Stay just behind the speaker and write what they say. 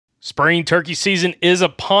Spring turkey season is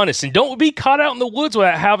upon us, and don't be caught out in the woods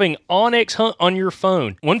without having onX Hunt on your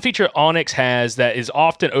phone. One feature onX has that is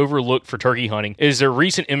often overlooked for turkey hunting is their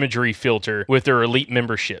recent imagery filter with their elite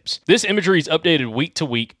memberships. This imagery is updated week to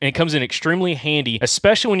week, and it comes in extremely handy,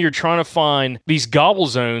 especially when you're trying to find these gobble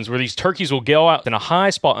zones where these turkeys will go out in a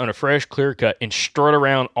high spot on a fresh clear cut and strut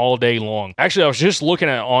around all day long. Actually, I was just looking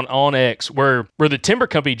at it on onX where the timber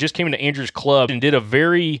company just came into Andrew's club and did a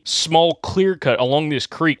very small clear cut along this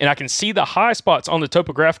creek, and I can see the high spots on the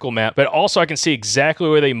topographical map, but also I can see exactly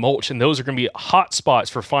where they mulch, and those are going to be hot spots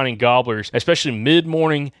for finding gobblers, especially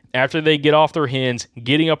mid-morning after they get off their hens,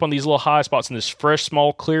 getting up on these little high spots in this fresh,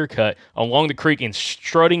 small clear cut along the creek and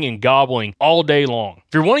strutting and gobbling all day long.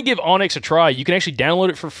 If you want to give onX a try, you can actually download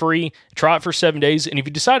it for free, try it for 7 days, and if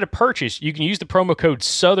you decide to purchase, you can use the promo code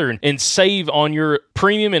SOUTHERN and save on your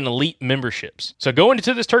premium and elite memberships. So go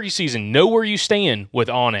into this turkey season, know where you stand with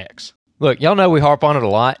onX. Look, y'all know we harp on it a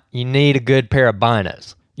lot. You need a good pair of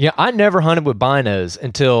binos. Yeah, I never hunted with binos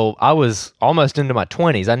until I was almost into my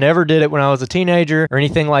 20s. I never did it when I was a teenager or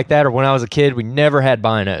anything like that, or when I was a kid. We never had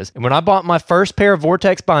binos. And when I bought my first pair of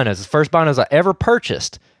Vortex binos, the first binos I ever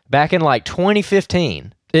purchased back in like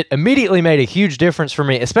 2015, it immediately made a huge difference for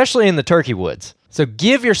me, especially in the turkey woods. So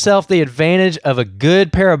give yourself the advantage of a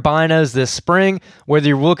good pair of binos this spring, whether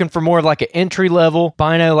you're looking for more of like an entry-level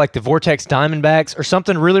bino like the Vortex Diamondbacks or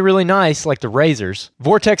something really, really nice like the Razors.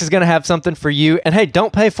 Vortex is going to have something for you. And hey,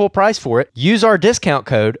 don't pay full price for it. Use our discount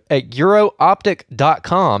code at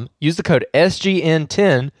eurooptic.com. Use the code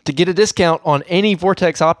SGN10 to get a discount on any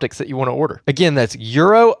Vortex optics that you want to order. Again, that's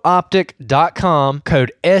eurooptic.com,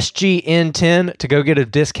 code SGN10 to go get a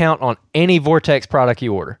discount on any Vortex product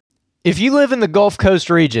you order. If you live in the Gulf Coast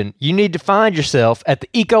region, you need to find yourself at the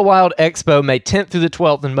EcoWild Expo May 10th through the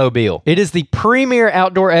 12th in Mobile. It is the premier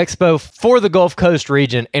outdoor expo for the Gulf Coast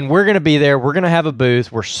region, and we're going to be there. We're going to have a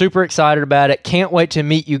booth. We're super excited about it. Can't wait to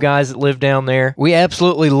meet you guys that live down there. We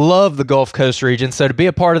absolutely love the Gulf Coast region, so to be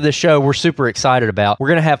a part of this show, we're super excited about. We're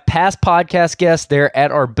going to have past podcast guests there at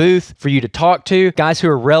our booth for you to talk to, guys who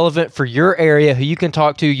are relevant for your area, who you can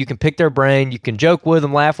talk to. You can pick their brain. You can joke with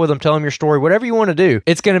them, laugh with them, tell them your story, whatever you want to do.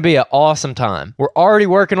 It's going to be an awesome time. We're already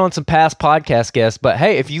working on some past podcast guests, but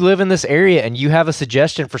hey, if you live in this area and you have a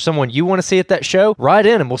suggestion for someone you want to see at that show, write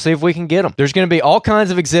in and we'll see if we can get them. There's going to be all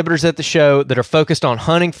kinds of exhibitors at the show that are focused on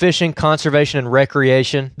hunting, fishing, conservation, and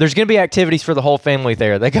recreation. There's going to be activities for the whole family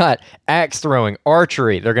there. They got axe throwing,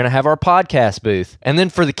 archery. They're going to have our podcast booth. And then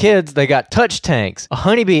for the kids, they got touch tanks, a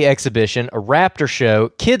honeybee exhibition, a raptor show,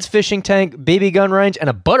 kids fishing tank, BB gun range, and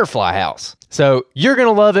a butterfly house. So you're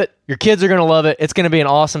going to love it. Your kids are going to love it. It's going to be an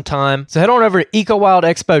awesome time. So head on over to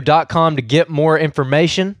ecowildexpo.com to get more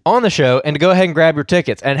information on the show and to go ahead and grab your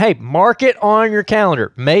tickets. And hey, mark it on your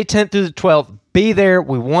calendar. May 10th through the 12th. Be there.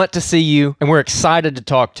 We want to see you, and we're excited to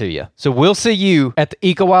talk to you. So we'll see you at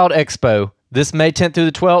the EcoWild Expo this May 10th through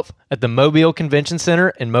the 12th at the Mobile Convention Center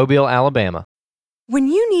in Mobile, Alabama. When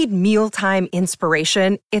you need mealtime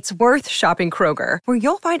inspiration, it's worth shopping Kroger, where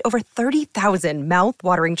you'll find over 30,000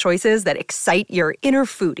 mouth-watering choices that excite your inner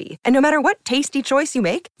foodie. And no matter what tasty choice you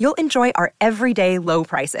make, you'll enjoy our everyday low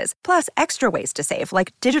prices, plus extra ways to save,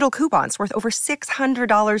 like digital coupons worth over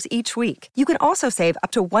 $600 each week. You can also save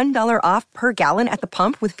up to $1 off per gallon at the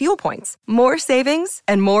pump with fuel points. More savings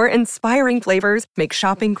and more inspiring flavors make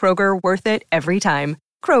shopping Kroger worth it every time.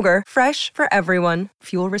 Kroger, fresh for everyone.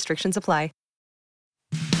 Fuel restrictions apply.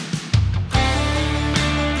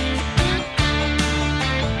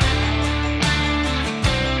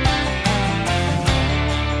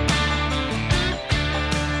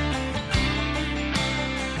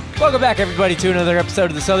 Welcome back, everybody, to another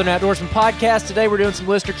episode of the Southern Outdoorsman Podcast. Today, we're doing some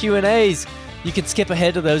listener Q&As. You can skip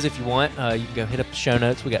ahead to those if you want. You can go hit up the show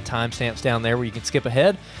notes. We got timestamps down there where you can skip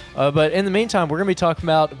ahead. But in the meantime, we're going to be talking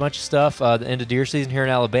about a bunch of stuff. The end of deer season here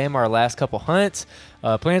in Alabama, our last couple hunts,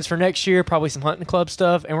 plans for next year, probably some hunting club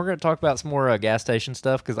stuff, and we're going to talk about some more gas station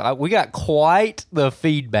stuff because we got quite the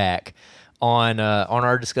feedback on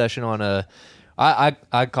our discussion on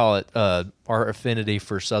I call it our affinity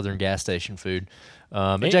for Southern gas station food.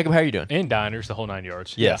 Jacob, how are you doing? And diners, the whole 9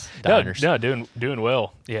 yards. Yes, yeah. diners. No, doing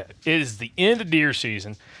well. Yeah, it is the end of deer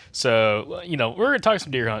season, so we're going to talk some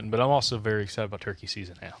deer hunting, but I'm also very excited about turkey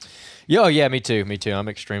season now. Yeah, me too. I'm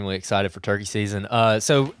extremely excited for turkey season.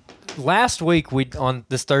 So last week, on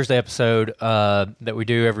this Thursday episode that we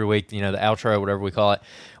do every week, the outro, whatever we call it,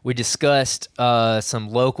 we discussed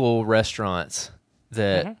some local restaurants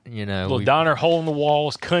that little diner, hole in the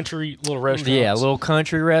walls, country little restaurants. Yeah, little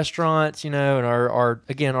country restaurants, and our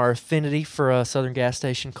affinity for Southern gas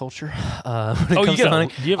station culture. When it comes to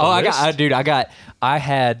hunting. I had I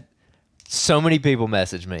had so many people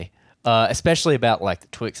message me especially about like the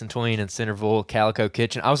Twix and Tween and Centerville Calico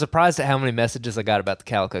Kitchen. I was surprised at how many messages I got about the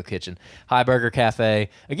Calico Kitchen. High Burger Cafe.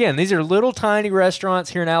 Again, these are little tiny restaurants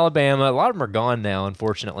here in Alabama. A lot of them are gone now,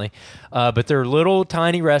 unfortunately. But they're little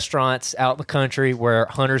tiny restaurants out in the country where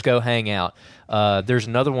hunters go hang out. There's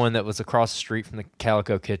another one that was across the street from the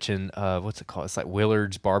Calico Kitchen. What's it called? It's like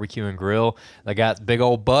Willard's Barbecue and Grill. They got big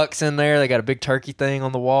old bucks in there. They got a big turkey thing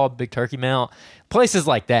on the wall, big turkey mount. Places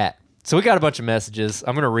like that. So we got a bunch of messages.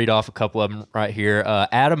 I'm going to read off a couple of them right here.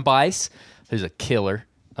 Adam Bice, who's a killer.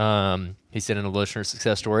 He sent in a listener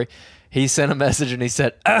success story. He sent a message and he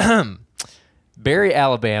said, Barry,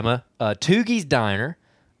 Alabama, Toogie's Diner,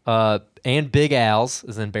 and Big Al's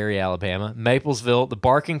is in Barry, Alabama. Maplesville, the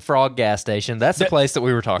Barking Frog gas station. That's the place that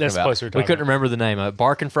we were talking about. We couldn't remember the name of it.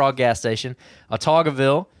 Barking Frog gas station.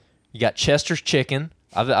 Otaugaville. You got Chester's Chicken.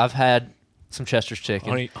 I've had some Chester's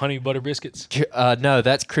Chicken. Honey butter biscuits? No,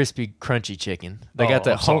 that's crispy, crunchy chicken. They got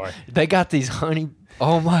that whole. They got these honey.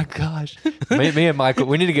 Oh my gosh! me and Michael,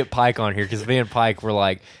 we need to get Pike on here because me and Pike were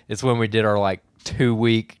like, it's when we did our like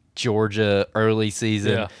 2-week Georgia early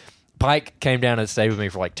season. Yeah. Pike came down and stayed with me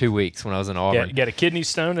for like 2 weeks when I was in Auburn. Got a kidney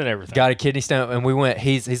stone and everything. Got a kidney stone, and we went.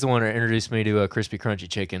 He's the one that introduced me to a crispy crunchy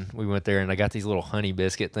chicken. We went there, and I got these little honey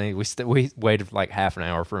biscuit things. We waited like half an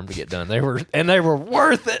hour for them to get done. They were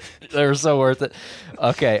worth it. They were so worth it.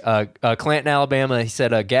 Okay, Clanton, Alabama. He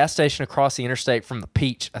said a gas station across the interstate from the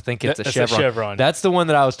Peach. I think it's a Chevron. That's the one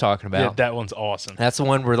that I was talking about. Yeah, that one's awesome. That's the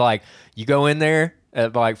one where like you go in there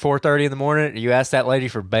at like 4:30 in the morning, you ask that lady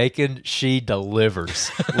for bacon, she delivers.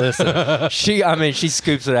 Listen, she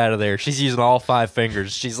scoops it out of there. She's using all 5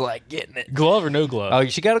 fingers. She's like getting it. Glove or no glove? Oh,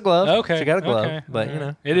 she got a glove. Okay. She got a glove. Okay. But, you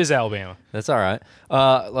know. It is Alabama. That's all right.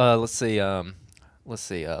 Let's see.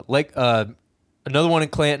 Lake, another one in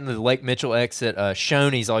Clanton, the Lake Mitchell exit,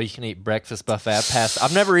 Shoney's all-you-can-eat breakfast buffet.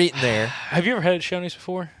 I've never eaten there. Have you ever had Shoney's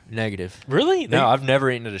before? Negative. Really? No, I've never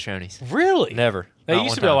eaten at a Shoney's. Really? Never. There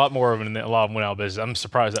used to be a lot more of them, and a lot of them went out of business. I'm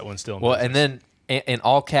surprised that one's still in business. And then in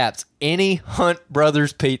all caps, any Hunt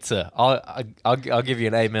Brothers Pizza. I'll give you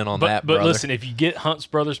an amen on that, But brother. listen, if you get Hunt's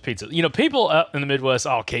Brothers Pizza, you know, people out in the Midwest,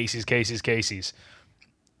 Casey's. Casey's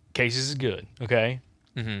is good, okay?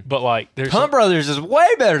 Mm-hmm. But like, there's Hunt Brothers is way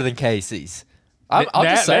better than Casey's. I'll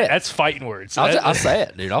just say it. That's fighting words. I'll say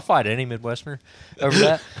it, dude. I'll fight any Midwesterner over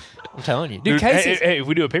that. I'm telling you, dude. Casey's. Hey, if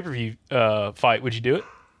we do a pay-per-view fight, would you do it?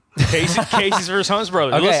 Casey's versus Hunt's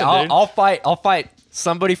Brothers. Okay, listen, I'll fight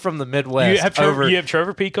somebody from the Midwest. You have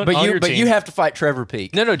Trevor Peak on your team. But you have to fight Trevor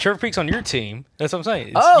Peak. No, Trevor Peak's on your team. That's what I'm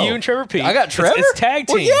saying. It's you and Trevor Peak. I got Trevor? It's tag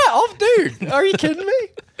team. Well, yeah, dude. Are you kidding me?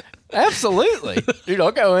 Absolutely. Dude,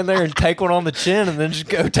 I'll go in there and take one on the chin and then just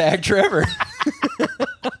go tag Trevor.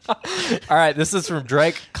 All right, this is from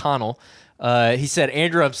Drake Connell. He said,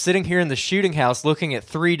 Andrew, I'm sitting here in the shooting house looking at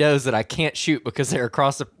 3 does that I can't shoot because they're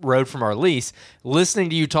across the road from our lease, listening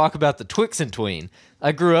to you talk about the Twix and Tween.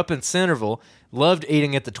 I grew up in Centerville, loved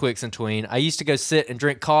eating at the Twix and Tween. I used to go sit and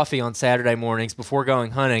drink coffee on Saturday mornings before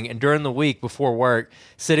going hunting, and during the week before work,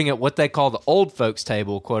 sitting at what they call the old folks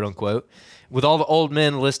table, quote unquote, with all the old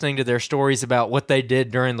men listening to their stories about what they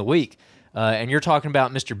did during the week. And you're talking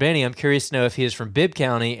about Mr. Benny. I'm curious to know if he is from Bibb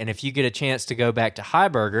County, and if you get a chance to go back to High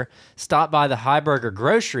Burger, stop by the High Burger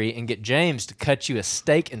Grocery and get James to cut you a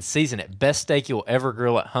steak and season it. Best steak you'll ever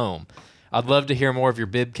grill at home. I'd love to hear more of your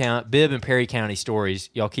Bibb and Perry County stories.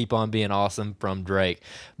 Y'all keep on being awesome. From Drake.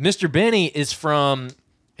 Mr. Benny is from...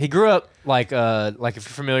 He grew up, like if you're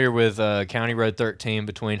familiar with County Road 13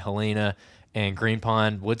 between Helena and Green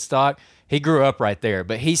Pond, Woodstock, he grew up right there.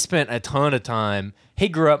 But he spent a ton of time... He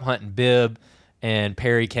grew up hunting Bibb and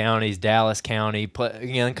Perry counties, Dallas County,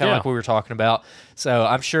 again, kind of like we were talking about. So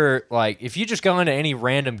I'm sure, like, if you just go into any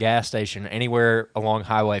random gas station anywhere along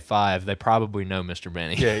Highway 5, they probably know Mr.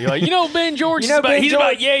 Benny. Yeah, you're like, Ben George, he's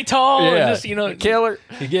about yay tall. Yeah. And just, killer.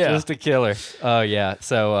 Yeah. Just a killer. Oh, yeah.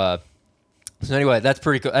 So anyway, that's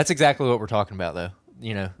pretty cool. That's exactly what we're talking about, though.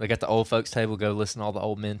 You know, they got the old folks table. Go listen to all the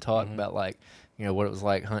old men talk about, like, you know, what it was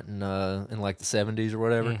like hunting in, like, the 70s or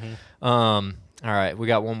whatever. All right, we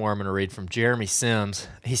got one more I'm going to read from Jeremy Sims.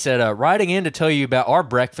 He said, writing in to tell you about our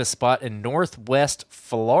breakfast spot in Northwest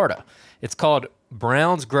Florida. It's called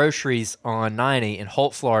Brown's Groceries on 90 in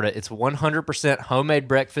Holt, Florida. It's 100% homemade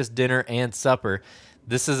breakfast, dinner, and supper.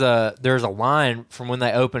 There's a line from when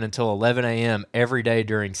they open until 11 a.m. every day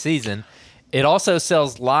during season. It also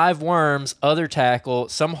sells live worms, other tackle,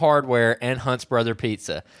 some hardware, and Hunt's Brother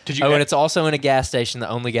Pizza. And it's also in a gas station, the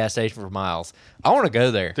only gas station for miles. I want to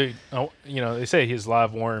go there. Dude, they say his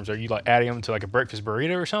live worms. Are you like adding them to like a breakfast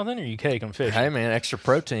burrito or something? Or you taking them fish? Hey, man, extra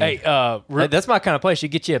protein. Hey, that's my kind of place. You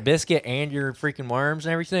get you a biscuit and your freaking worms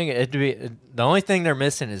and everything. The only thing they're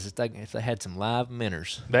missing is if they had some live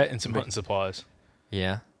minnows. That and some hunting supplies.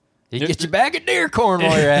 Yeah. You get your bag of deer corn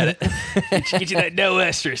while you're at it. get you that no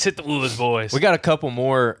estrus. Hit the woods, boys. We got a couple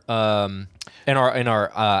more in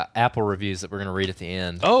our Apple reviews that we're gonna read at the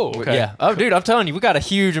end. Oh, okay. Yeah. Oh, dude, I'm telling you, we got a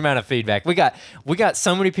huge amount of feedback. We got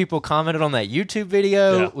so many people commented on that YouTube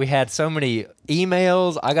video. Yeah. We had so many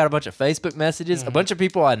emails. I got a bunch of Facebook messages. Mm-hmm. A bunch of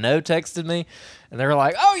people I know texted me, and they were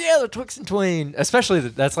like, "Oh yeah, the Twix and Tween." Especially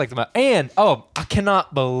that's like I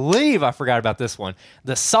cannot believe I forgot about this one.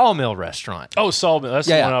 The Sawmill Restaurant. Oh, Sawmill. That's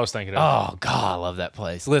the one I was thinking of. Oh God, I love that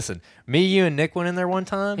place. Listen, me, you, and Nick went in there one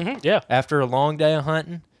time. Mm-hmm. Yeah. After a long day of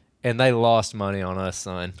hunting. And they lost money on us,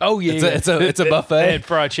 son. Oh yeah, it's a buffet. They had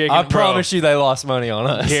fried chicken. I promise you, they lost money on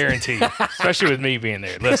us. Guaranteed. Especially with me being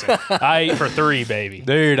there. Listen, I ate for 3, baby.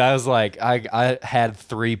 Dude, I was like, I had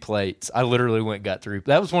 3 plates. I literally went and got 3.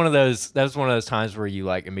 That was one of those times where you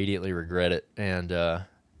like immediately regret it, and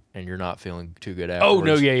you're not feeling too good afterwards.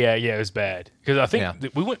 Oh no, yeah, it was bad because I think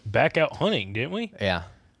that we went back out hunting, didn't we? Yeah.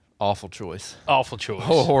 Awful choice. Awful choice.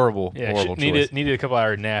 Oh, horrible. Yeah, horrible choice. Needed a couple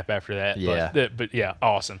hour nap after that. Yeah. But yeah,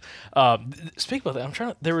 awesome. Speak about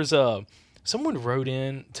that. There was someone wrote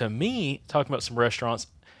in to me talking about some restaurants,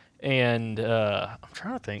 and I'm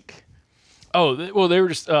trying to think. Oh, well, they were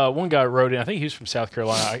just one guy wrote in. I think he was from South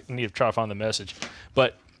Carolina. I need to try to find the message,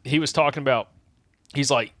 but he was talking about.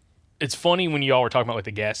 He's like, it's funny when y'all were talking about like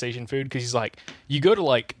the gas station food because he's like, you go to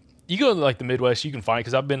the Midwest, you can find,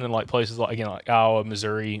 because I've been in like places like Iowa,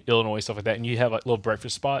 Missouri, Illinois, stuff like that, and you have like little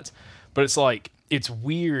breakfast spots, but it's like it's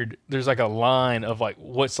weird. There's like a line of like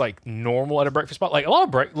what's like normal at a breakfast spot. Like a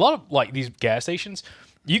lot of like these gas stations,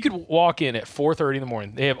 you could walk in at 4:30 in the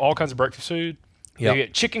morning. They have all kinds of breakfast food. Yep. They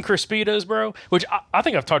get chicken Crispitos, bro. Which I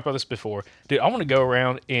think I've talked about this before, dude. I want to go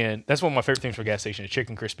around, and that's one of my favorite things for a gas station is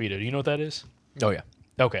chicken Crispito. Do you know what that is? Oh yeah.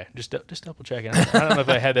 Okay, just double checking. I don't know if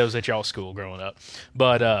I had those at y'all's school growing up,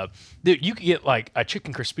 but dude, you could get like a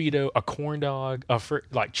chicken Crispito, a corn dog,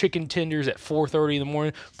 like chicken tenders at 4:30 in the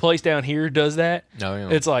morning. Place down here does that. No, yeah.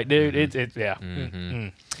 It's like, dude, it's yeah.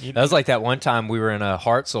 That was like that one time we were in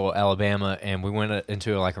Hartselle, Alabama, and we went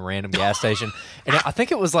into like a random gas station, and I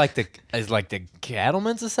think it was like the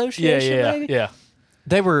Cattlemen's Association. Maybe? Yeah.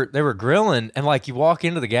 They were grilling, and like you walk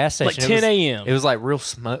into the gas station, like 10 a.m. It was like real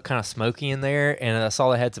kind of smoky in there, and I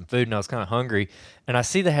saw they had some food, and I was kind of hungry, and I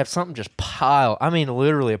see they have something just pile. I mean,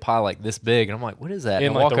 literally a pile like this big, and I'm like, what is that?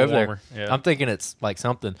 And I walk over there. Yeah. I'm thinking it's like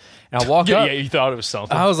something, and I walk up. Yeah, you thought it was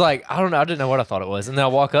something. I was like, I don't know, I didn't know what I thought it was, and then I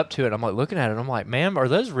walk up to it, and I'm like looking at it, and I'm like, ma'am, are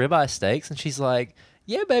those ribeye steaks? And she's like,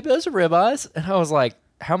 yeah, baby, those are ribeyes, and I was like,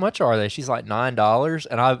 how much are they? She's like $9,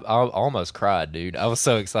 and I almost cried, dude. I was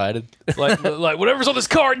so excited. like whatever's on this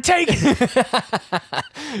card, take it.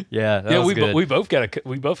 Yeah, that was good.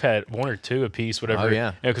 We both had 1 or 2 apiece, whatever. Oh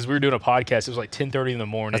yeah, because we were doing a podcast. It was like 10:30 in the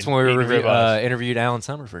morning. That's when we interviewed Alan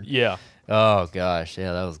Summerford. Yeah. Oh gosh,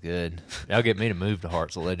 yeah, that was good. That'll get me to move to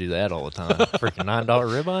Hartselle. They do that all the time. Freaking $9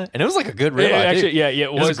 ribeye, and it was like a good ribeye. Yeah, actually, too.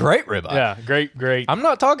 It was a great ribeye. Yeah, great. I'm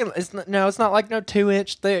not talking. It's not like no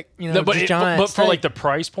 2-inch thick. But giant. But for like the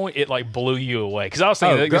price point, it like blew you away. Because I was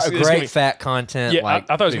thinking, great fat content. Yeah, like,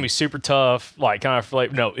 I thought it was gonna be super tough, like kind of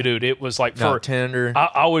like no, dude, it was like for tender.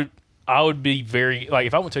 I would be very like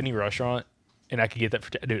if I went to a new restaurant and I could get that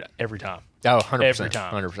for dude every time. Oh, 100%. Every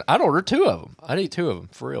time. 100%. I'd order 2 of them. I'd eat 2 of them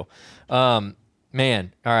for real.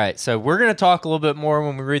 Man, all right. So we're going to talk a little bit more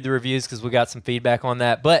when we read the reviews because we got some feedback on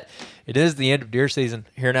that. But it is the end of deer season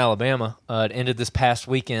here in Alabama. It ended this past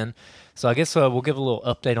weekend. So I guess we'll give a little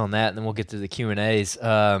update on that, and then we'll get to the Q&As.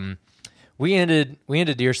 We ended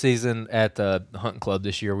deer season at the hunting club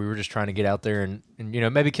this year. We were just trying to get out there and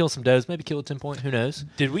maybe kill some does, maybe kill a 10-point. Who knows?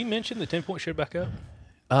 Did we mention the 10-point show back up?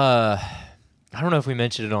 I don't know if we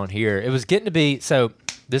mentioned it on here. It was getting to be so.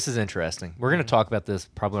 This is interesting. We're going to talk about this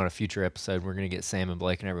probably on a future episode. We're going to get Sam and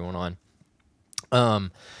Blake and everyone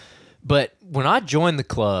on. But when I joined the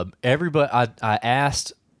club, everybody I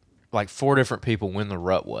asked like 4 different people when the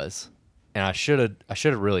rut was, and I should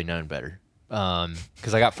have really known better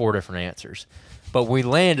because I got 4 different answers. But we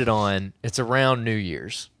landed on it's around New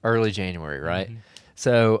Year's, early January, right? Mm-hmm.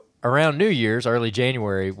 So around New Year's, early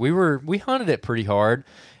January, we hunted it pretty hard,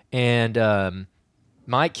 and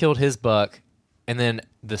Mike killed his buck. And then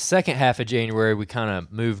the second half of January, we kind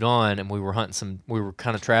of moved on, and we were hunting we were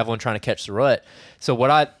kind of traveling, trying to catch the rut. So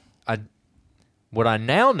what I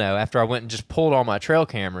now know, after I went and just pulled all my trail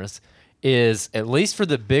cameras, is, at least for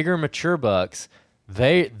the bigger mature bucks,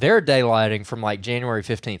 they're daylighting from like January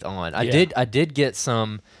 15th on. I did get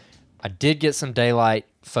some daylight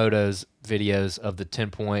photos, videos of the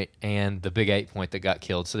 10-point and the big 8-point that got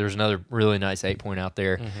killed. So there's another really nice 8-point out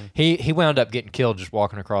there. He wound up getting killed just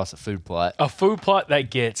walking across a food plot. A food plot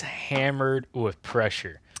that gets hammered with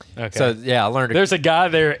pressure. Okay. So yeah, I learned. There's a guy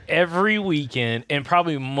there every weekend, and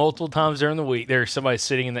probably multiple times during the week. There's somebody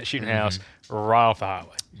sitting in that shooting house right off the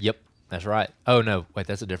highway. Yep, that's right. Oh no, wait,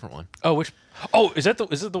 that's a different one. Oh, which? Oh, is it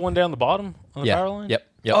the one down the bottom on the power line? Yep.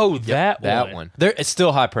 Oh, yep, that one. There, it's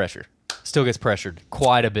still high pressure. Still gets pressured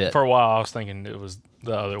quite a bit. For a while, I was thinking it was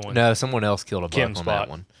the other one. No, someone else killed a buck Kim's on spot. that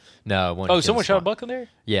one. No, it wasn't Oh, Kim's someone shot a spot. buck in there?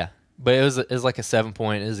 Yeah, but it was like a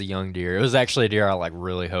 7-point. It was a young deer. It was actually a deer I like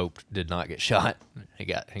really hoped did not get shot. He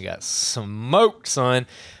got smoked, son.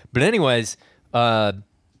 But anyways, yeah,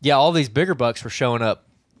 all these bigger bucks were showing up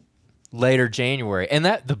later January, and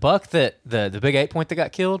that the buck that the big 8-point that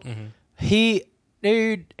got killed, he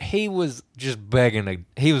was just begging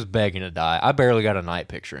to die. I barely got a night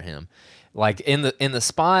picture of him. Like in the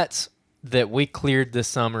spots that we cleared this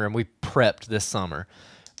summer and we prepped this summer,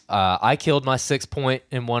 I killed my 6-point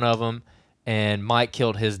in one of them, and Mike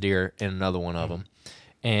killed his deer in another one of them.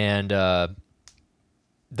 And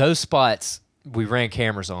those spots we ran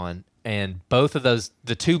cameras on, and both of those,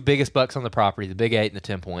 the two biggest bucks on the property, the big 8 and the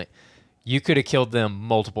 10-point, you could have killed them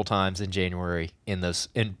multiple times in January in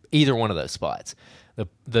either one of those spots.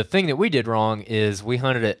 The thing that we did wrong is we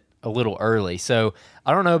hunted it a little early. So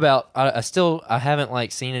I don't know about, I haven't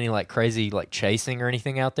like seen any like crazy like chasing or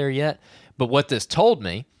anything out there yet. But what this told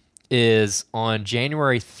me is on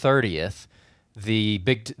January 30th, the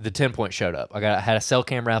 10-point showed up. I had a cell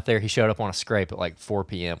camera out there. He showed up on a scrape at like 4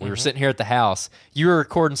 p.m. We were sitting here at the house. You were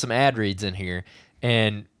recording some ad reads in here,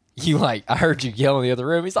 and I heard you yell in the other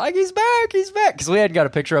room. He's like, he's back. Because we hadn't got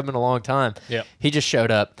a picture of him in a long time. Yep. He just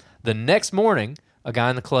showed up. The next morning, a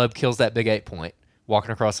guy in the club kills that big 8-point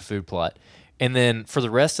walking across a food plot. And then for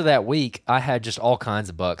the rest of that week, I had just all kinds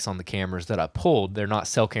of bucks on the cameras that I pulled. They're not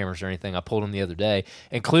cell cameras or anything. I pulled them the other day,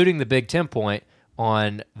 including the big 10-point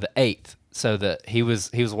on the 8th. So that he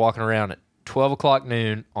was walking around at 12 o'clock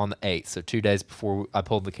noon on the 8th, so 2 days before I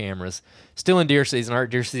pulled the cameras. Still in deer season. Our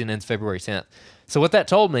deer season ends February 10th. So what that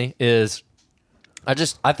told me is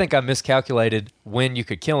I think I miscalculated when you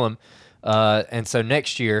could kill him. And so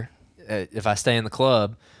next year, if I stay in the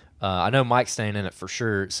club, I know Mike's staying in it for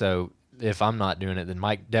sure, so if I'm not doing it, then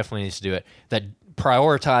Mike definitely needs to do it. That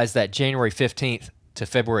prioritize that January 15th to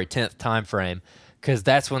February 10th time frame, because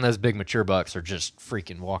that's when those big mature bucks are just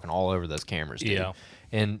freaking walking all over those cameras, dude. Yeah.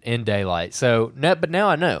 In daylight. So, but now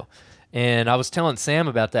I know. And I was telling Sam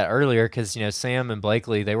about that earlier because, Sam and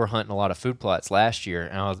Blakely, they were hunting a lot of food plots last year,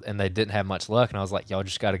 and they didn't have much luck. And I was like, y'all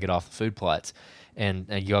just got to get off the food plots. And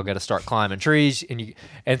y'all got to start climbing trees.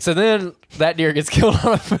 And so then that deer gets killed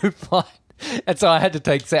on a food plot. And so I had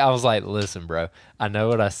to I was like, listen, bro, I know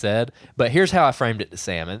what I said, but here's how I framed it to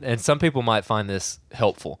Sam. And some people might find this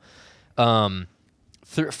helpful. Let's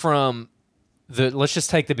just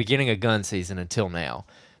take the beginning of gun season until now.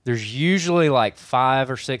 There's usually like 5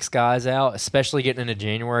 or 6 guys out, especially getting into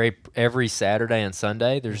January. Every Saturday and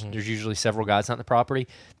Sunday, there's usually several guys hunting the property.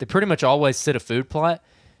 They pretty much always sit a food plot.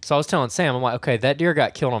 So I was telling Sam, I'm like, okay, that deer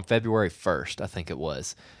got killed on February 1st, I think it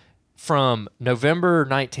was. From November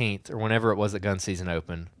 19th or whenever it was that gun season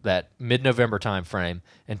opened, that mid-November time frame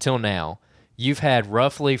until now, you've had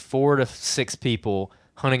roughly 4 to 6 people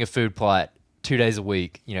hunting a food plot 2 days a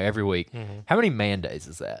week, every week. How many man days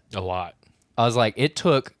is that? A lot. I was like, it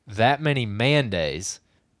took that many man days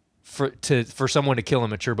for someone to kill a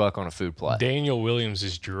mature buck on a food plot. Daniel Williams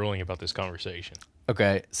is drooling about this conversation.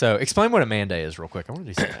 Okay, so explain what a man day is real quick. I want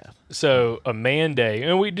to do some math. So a man day,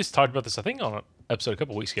 and we just talked about this, I think, on an episode a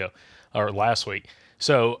couple weeks ago, or last week.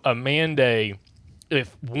 So a man day,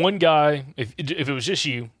 if one guy, if it was just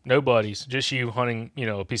you, no buddies, just you hunting,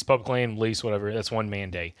 a piece of public land, lease, whatever, that's one man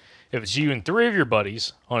day. If it's you and 3 of your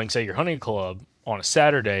buddies hunting, say you're hunting a club on a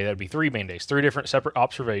Saturday, that'd be 3 man days, 3 different separate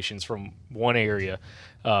observations from one area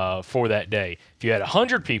for that day. If you had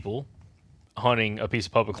 100 people hunting a piece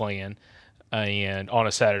of public land and on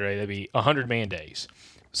a Saturday, that'd be 100 man days.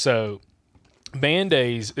 So man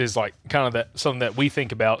days is like kind of something that we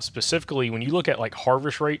think about specifically when you look at like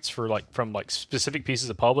harvest rates for from specific pieces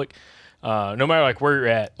of public. No matter like where you're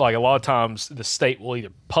at, like a lot of times the state will either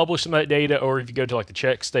publish some of that data, or if you go to like the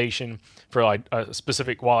check station for like a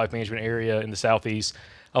specific wildlife management area in the southeast,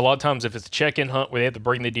 a lot of times if it's a check-in hunt where they have to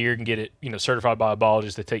bring the deer and get it, certified by a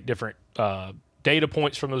biologist, they take different data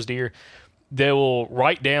points from those deer. They will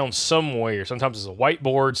write down somewhere. Sometimes it's a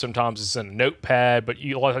whiteboard, sometimes it's in a notepad, but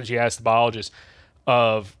a lot of times you ask the biologist,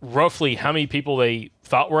 of roughly how many people they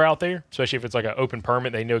thought were out there, especially if it's like an open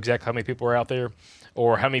permit, they know exactly how many people were out there,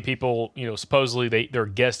 or how many people, supposedly they're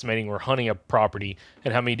guesstimating were hunting a property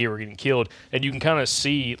and how many deer were getting killed. And you can kind of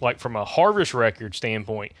see, like, from a harvest record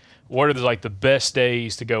standpoint, what are the best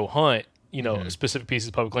days to go hunt, specific pieces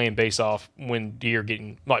of public land based off when deer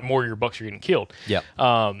getting, like, more of your bucks are getting killed. Yeah.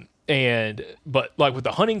 But like with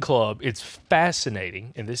the hunting club, it's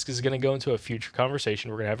fascinating, and this is going to go into a future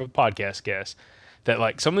conversation. We're going to have a podcast guest that,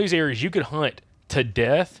 like, some of these areas you could hunt to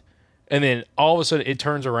death, and then all of a sudden it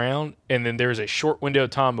turns around, and then there's a short window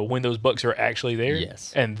of time of when those bucks are actually there.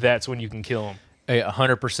 Yes. And that's when you can kill them.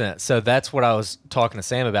 100%. So that's what I was talking to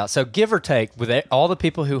Sam about. So give or take, with all the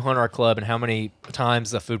people who hunt our club and how many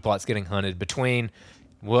times the food plot's getting hunted between,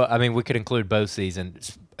 well, I mean, we could include bow season,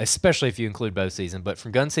 especially if you include bow season, but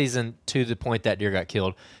from gun season to the point that deer got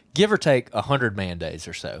killed, give or take 100 man days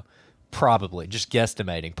or so. Probably, just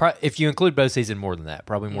guesstimating. If you include bow season, more than that,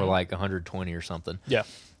 probably more like 120 or something. Yeah.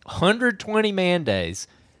 120 man days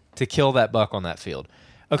to kill that buck on that field.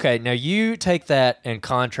 Okay, now you take that and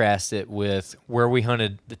contrast it with where we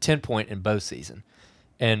hunted the 10-point in bow season,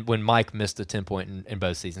 and when Mike missed the 10-point in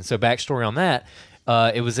bow season. So backstory on that,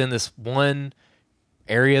 it was in this one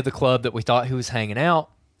area of the club that we thought he was hanging out.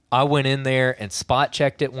 I went in there and spot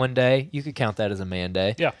checked it one day. You could count that as a man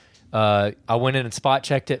day. Yeah. I went in and spot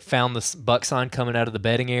checked it, found the buck sign coming out of the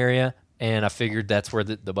bedding area, and I figured that's where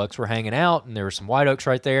the bucks were hanging out, and there were some white oaks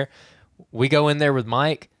right there. We go in there with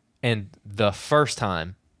Mike, and the first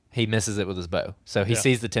time he misses it with his bow. So he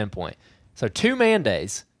sees the 10-point. So 2 man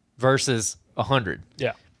days versus 100.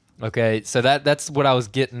 Yeah. Okay, so that's what I was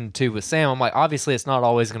getting to with Sam. I'm like, obviously it's not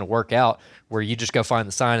always going to work out where you just go find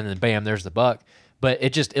the sign and then bam, there's the buck. But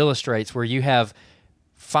it just illustrates where you have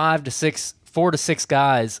 4 to 6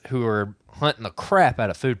 guys who are hunting the crap out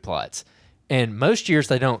of food plots. And most years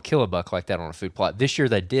they don't kill a buck like that on a food plot. This year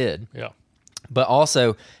they did. Yeah. But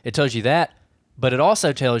also it tells you that, but it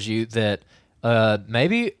also tells you that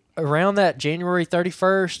maybe around that January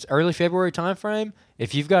 31st, early February timeframe,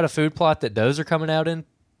 if you've got a food plot that does are coming out in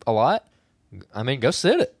a lot, I mean, go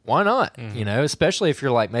sit it. Why not? Mm-hmm. Especially if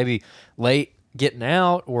you're like maybe late getting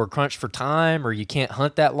out or crunched for time, or you can't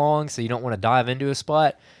hunt that long, so you don't want to dive into a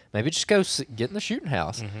spot. Maybe just go get in the shooting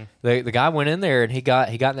house. Mm-hmm. The guy went in there and he got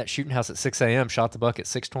in that shooting house at 6 a.m., shot the buck at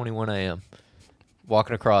 6:21 a.m.,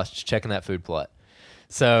 walking across, just checking that food plot.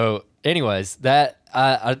 So, anyways, that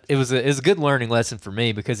it was a good learning lesson for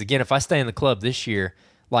me, because again, if I stay in the club this year,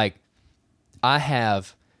 like, I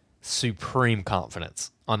have supreme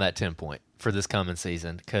confidence on that 10-point for this coming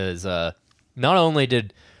season, because not only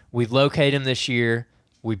did we locate him this year,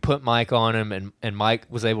 we put Mike on him, and Mike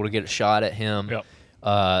was able to get a shot at him. Yep.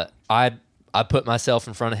 I put myself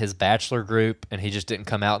in front of his bachelor group, and he just didn't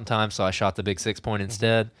come out in time, so I shot the big 6-point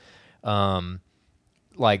instead. I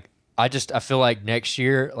feel like next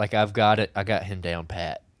year, like, I got him down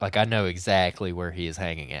pat. Like, I know exactly where he is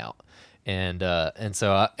hanging out, and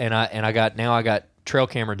I got trail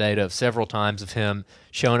camera data of several times of him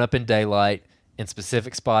showing up in daylight in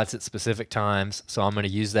specific spots at specific times. So I'm going to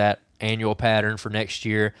use that annual pattern for next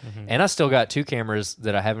year, and I still got 2 cameras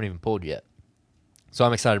that I haven't even pulled yet. So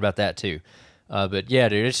I'm excited about that too. But yeah,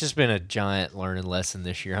 dude, it's just been a giant learning lesson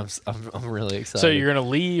this year. I'm really excited. So you're gonna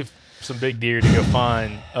leave some big deer to go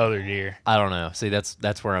find other deer. I don't know. See,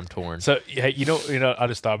 that's where I'm torn. So hey, I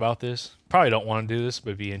just thought about this. Probably don't want to do this,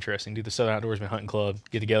 but it'd be interesting. Do the Southern Outdoorsman Hunting Club,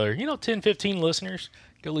 get together. 10, 15 listeners.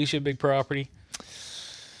 Go lease you a big property.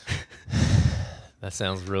 That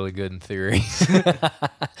sounds really good in theory.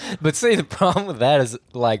 But see, the problem with that is,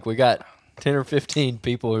 like, we got 10 or 15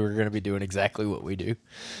 people who are going to be doing exactly what we do.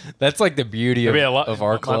 That's like the beauty of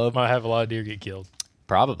our club. Might have a lot of deer get killed.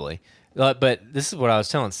 Probably. But this is what I was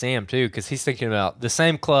telling Sam too, because he's thinking about the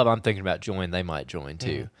same club I'm thinking about joining. They might join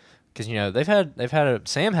too, because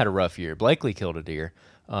Sam had a rough year. Blakely killed a deer,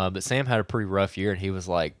 but Sam had a pretty rough year, and he was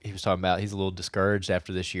talking about he's a little discouraged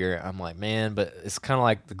after this year. I'm like, man, but it's kind of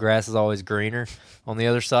like the grass is always greener on the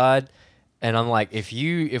other side, and I'm like, if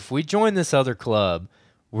we join this other club,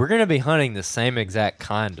 we're going to be hunting the same exact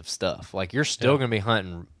kind of stuff. Like, you're still going to be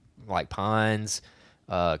hunting like pines,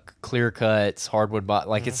 clear cuts, hardwood,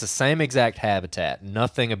 it's the same exact habitat.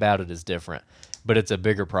 Nothing about it is different, but it's a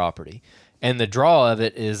bigger property. And the draw of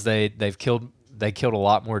it is they killed a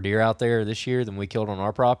lot more deer out there this year than we killed on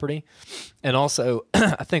our property. And also,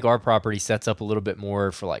 I think our property sets up a little bit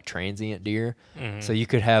more for like transient deer. So you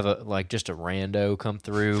could have just a rando come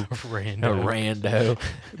through. A rando.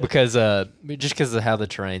 Because just because of how the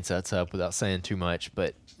terrain sets up, without saying too much.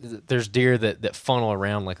 But there's deer that funnel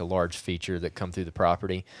around like a large feature that come through the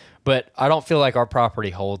property. But I don't feel like our property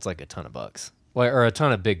holds like a ton of bucks. Like, or a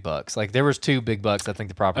ton of big bucks. Like there was 2 big bucks I think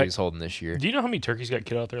the property was holding this year. Do you know how many turkeys got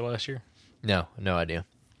killed out there last year? No idea.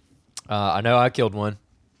 I know I killed one.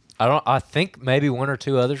 I think maybe 1 or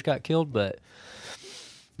 2 others got killed, but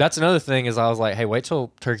that's another thing is I was like, hey, wait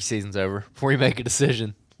till turkey season's over before you make a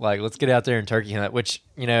decision. Like, let's get out there and turkey hunt, which,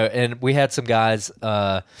 and we had some guys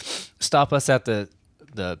stop us at the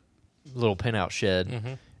little pin out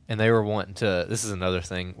shed, and they were wanting to, this is another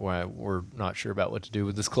thing where we're not sure about what to do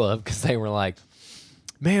with this club, because they were like,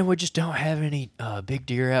 man, we just don't have any big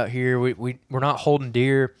deer out here. We're not holding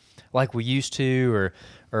deer like we used to,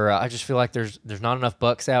 or I just feel like there's not enough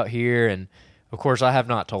bucks out here. And of course I have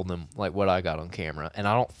not told them like what I got on camera, and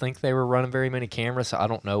I don't think they were running very many cameras, so I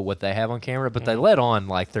don't know what they have on camera, but they let on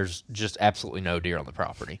like there's just absolutely no deer on the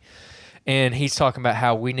property. And he's talking about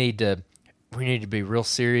how we need to be real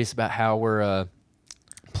serious about how we're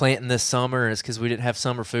planting this summer, and it's because we didn't have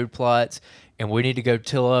summer food plots, and we need to go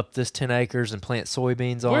till up this 10 acres and plant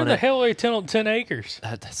soybeans on it. Where the hell are you tilling 10 acres?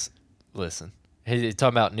 Listen, he's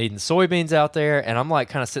talking about needing soybeans out there, and I'm like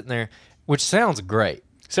kind of sitting there, which sounds great.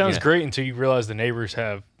 Sounds great until you realize the neighbors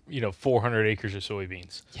have 400 acres of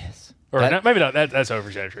soybeans. Yes. Or maybe not. That's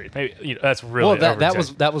over-exaggerated. Maybe that's really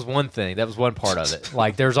that was one thing. That was one part of it.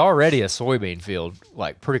 Like there's already a soybean field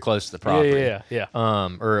like pretty close to the property. Yeah.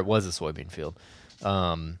 Or it was a soybean field.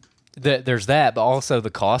 There's that, but also the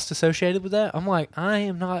cost associated with that. I'm like, I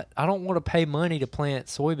don't want to pay money to plant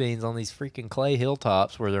soybeans on these freaking clay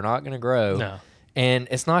hilltops where they're not going to grow. No. And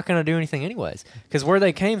it's not going to do anything anyways. Because where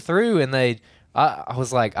they came through and I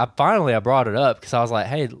was like, I brought it up because I was like,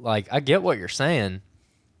 hey, like I get what you're saying,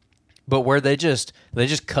 but where they just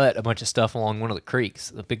cut a bunch of stuff along one of the creeks,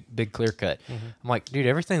 the big clear cut. I'm like, dude,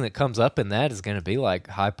 everything that comes up in that is going to be like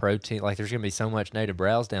high protein. Like there's going to be so much native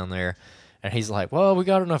browse down there. And he's like, well, we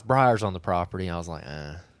got enough briars on the property. I was like,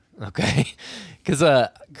 okay. Because, I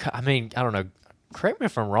don't know. Correct me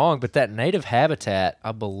if I'm wrong, but that native habitat,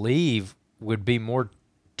 I believe, would be more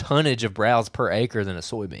tonnage of browse per acre than a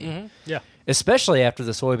soybean. Yeah. Especially after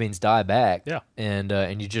the soybeans die back. Yeah.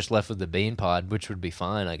 And you just left with the bean pod, which would be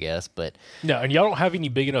fine, I guess. But no, and y'all don't have any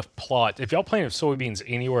big enough plots. If y'all planted soybeans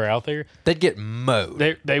anywhere out there, they'd get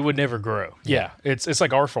mowed. They would never grow. Yeah. It's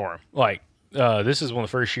like our farm. Like, this is one of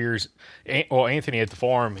the first years. Anthony at the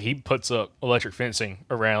farm, he puts up electric fencing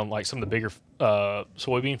around like some of the bigger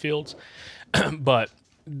soybean fields. But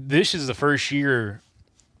this is the first year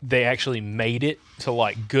they actually made it to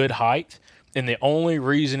like good height. And the only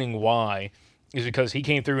reasoning why is because he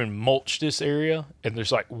came through and mulched this area and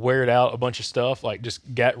just like weared out a bunch of stuff, like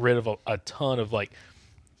just got rid of a ton of like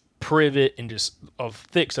privet and just of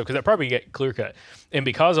thick stuff, because that probably get clear cut. And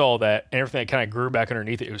because of all that and everything that kind of grew back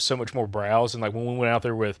underneath it, it was so much more browse. And like when we went out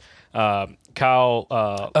there with Kyle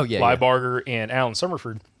Liebarger and Alan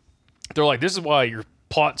Summerford, they're like, this is why your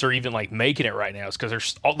plots are even like making it right now. It's because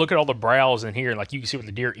there's look at all the browse in here, and like you can see where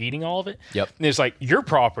the deer are eating all of it. Yep. And it's like your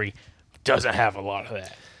property doesn't have a lot of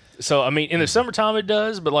that. So, I mean, in the summertime it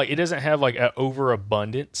does, but like it doesn't have like an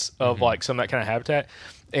overabundance of like some of that kind of habitat.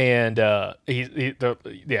 And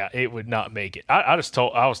it would not make it. I was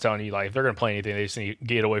telling you, like, if they're going to plant anything, they just need to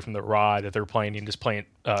get away from the rye that they're planting and just plant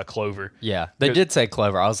clover. Yeah, they did say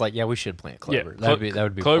clover. I was like, yeah, we should plant clover. Yeah, that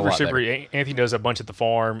would be clover. A lot Super. better. Anthony does a bunch at the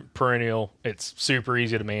farm, perennial. It's super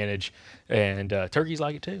easy to manage, and turkeys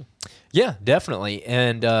like it too. Yeah, definitely.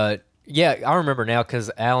 And yeah, I remember now because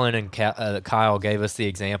Alan and Kyle gave us the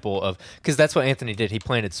example of, because that's what Anthony did. He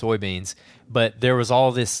planted soybeans, but there was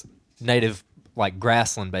all this native like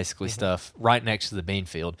grassland basically stuff right next to the bean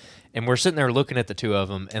field. And we're sitting there looking at the two of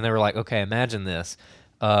them, and they were like, okay, imagine this.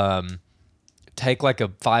 Take like a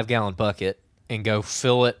 5-gallon bucket and go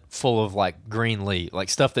fill it full of like green leaf, like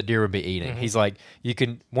stuff that deer would be eating. He's like,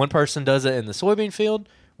 one person does it in the soybean field,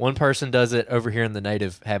 one person does it over here in the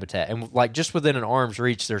native habitat. And like just within an arm's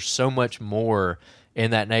reach, there's so much more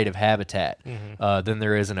in that native habitat than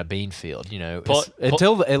there is in a bean field, you know,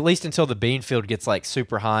 at least until the bean field gets like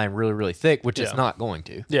super high and really, really thick, which it's not going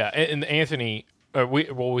to. Yeah. And Anthony, we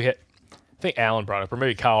had, I think Alan brought it up, or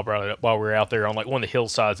maybe Kyle brought it up while we were out there on like one of the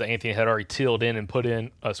hillsides that Anthony had already tilled in and put in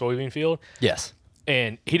a soybean field. Yes.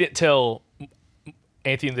 And he didn't tell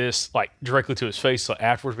Anthony this like directly to his face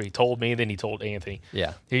afterwards, but he told me, and then he told Anthony.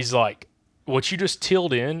 Yeah. He's like, what you just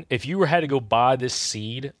tilled in, if you had to go buy this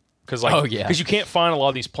seed, because you can't find a lot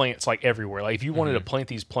of these plants like everywhere. Like if you wanted to plant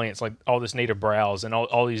these plants, like all this native browse and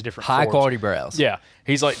all these different high forms, quality browse. Yeah,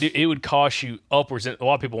 he's like, dude, it would cost you upwards. And a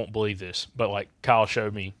lot of people won't believe this, but like Kyle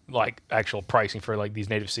showed me like actual pricing for like these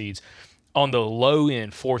native seeds. On the low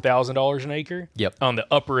end, $4,000 an acre. Yep. On the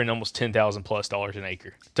upper end, almost $10,000+ an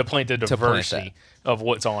acre to plant the diversity of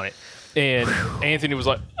what's on it. And Anthony was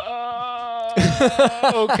like,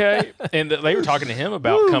 Okay. And they were talking to him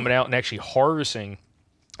about coming out and actually harvesting,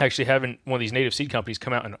 actually having one of these native seed companies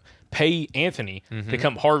come out and pay Anthony to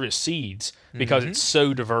come harvest seeds because it's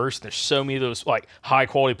so diverse. There's so many of those like high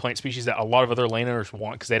quality plant species that a lot of other landowners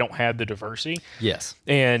want because they don't have the diversity. Yes.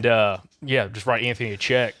 And just write Anthony a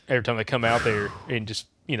check every time they come out there and just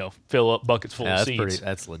fill up buckets full of seeds.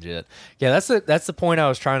 That's legit. Yeah, that's the point I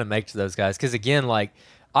was trying to make to those guys. Because again, like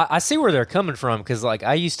I see where they're coming from. Because like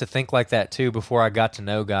I used to think like that too before I got to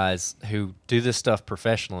know guys who do this stuff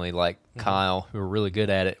professionally, like Kyle, who are really good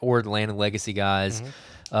at it, or the Land and Legacy guys.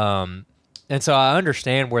 And so I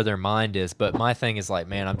understand where their mind is, but my thing is like,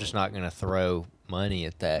 man, I'm just not going to throw money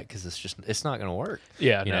at that because it's not going to work.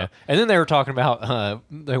 Yeah, you know. And then they were talking about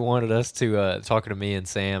they wanted us to talking to me and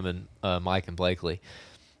Sam and Mike and Blakely.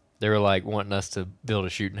 They were like wanting us to build a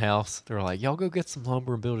shooting house. They were like, y'all go get some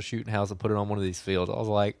lumber and build a shooting house and put it on one of these fields. I was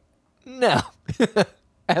like, no,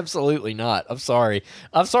 absolutely not. I'm sorry,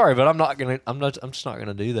 but I'm just not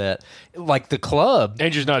gonna do that. Like the club,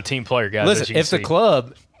 Andrew's not a team player, guys. listen, if the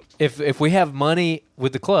club, if we have money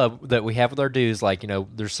with the club that we have with our dues, like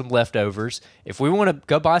there's some leftovers. If we want to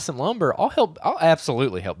go buy some lumber, I'll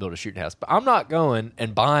absolutely help build a shooting house. But I'm not going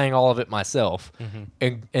and buying all of it myself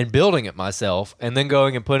and building it myself and then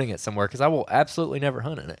going and putting it somewhere because I will absolutely never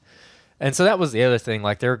hunt in it. And so that was the other thing.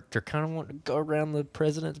 Like they're kind of wanting to go around the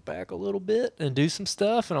president's back a little bit and do some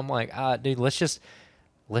stuff. And I'm like, dude, let's just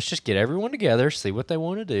get everyone together, see what they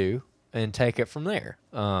want to do, and take it from there.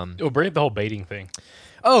 Bring up the whole baiting thing.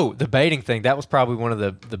 Oh, the baiting thing. That was probably one of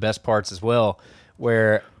the best parts as well,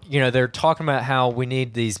 where, they're talking about how we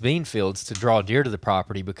need these bean fields to draw deer to the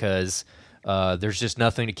property because there's just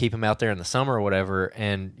nothing to keep them out there in the summer or whatever.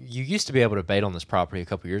 And you used to be able to bait on this property a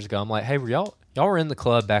couple years ago. I'm like, hey, y'all were in the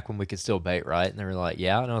club back when we could still bait, right? And they were like,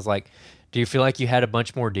 yeah. And I was like, do you feel like you had a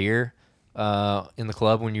bunch more deer in the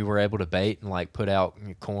club when you were able to bait and like put out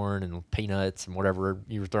corn and peanuts and whatever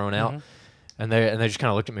you were throwing out? And they just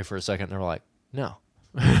kind of looked at me for a second and they were like, no.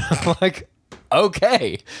 I'm like,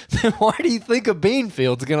 okay, then why do you think a bean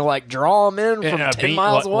field's gonna like draw them in from 10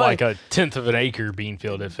 miles away? Like a tenth of an acre bean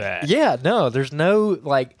field, if that. Yeah, no, there's no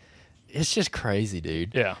like, it's just crazy,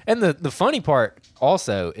 dude. Yeah. And the funny part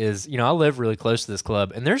also is, I live really close to this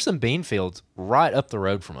club, and there's some bean fields right up the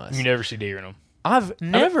road from us. You never see deer in them. I've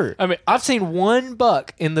never. I've seen one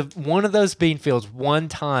buck in one of those bean fields one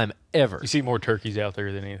time ever. You see more turkeys out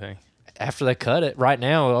there than anything. After they cut it, right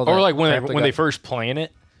now, or like when they first plant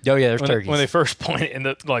it. Oh yeah, there's turkeys. When they first plant it, and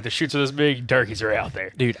the shoots are this big, turkeys are out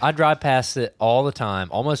there. Dude, I drive past it all the time,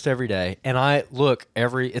 almost every day, and I look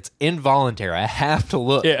it's involuntary. I have to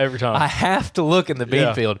look. Yeah, every time. I have to look in the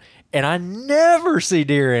bean field, and I never see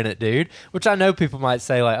deer in it, dude. Which I know people might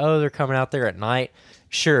say like, oh, they're coming out there at night.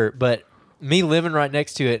 Sure, but me living right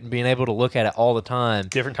next to it and being able to look at it all the time.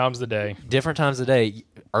 Different times of the day.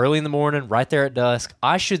 Early in the morning, right there at dusk,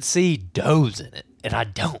 I should see does in it, and I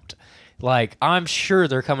don't. Like, I'm sure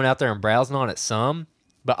they're coming out there and browsing on it some,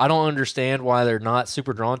 but I don't understand why they're not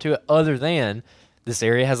super drawn to it, other than this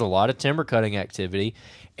area has a lot of timber cutting activity,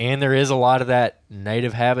 and there is a lot of that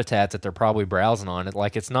native habitat that they're probably browsing on.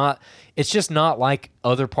 Like, it's just not like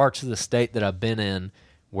other parts of the state that I've been in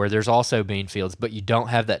where there's also bean fields, but you don't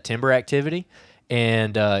have that timber activity.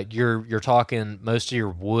 And you're talking most of your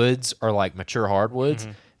woods are like mature hardwoods,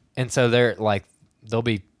 and so there'll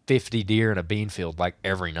be 50 deer in a bean field like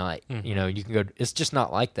every night. You can go. It's just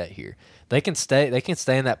not like that here. They can stay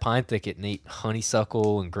in that pine thicket and eat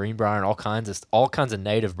honeysuckle and greenbrier and all kinds of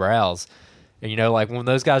native browse. And like when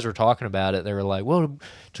those guys were talking about it, they were like, well,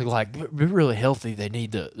 to like be really healthy, they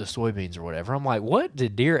need the soybeans or whatever. I'm like, what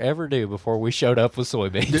did deer ever do before we showed up with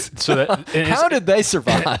soybeans? So how did they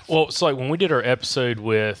survive? Well, it's like when we did our episode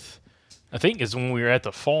with, I think it's when we were at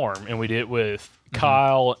the farm and we did it with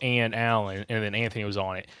Kyle and Alan, and then Anthony was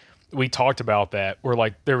on it. We talked about that where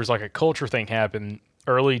like there was like a culture thing happened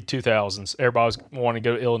early 2000s. Everybody was wanting to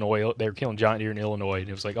go to Illinois. They were killing giant deer in Illinois, and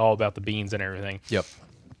it was like all about the beans and everything. Yep.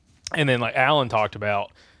 And then like Alan talked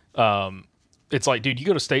about, it's like, dude, you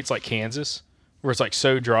go to states like Kansas where it's like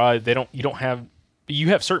so dry, you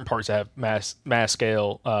have certain parts that have mass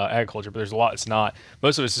scale agriculture, but there's a lot that's not.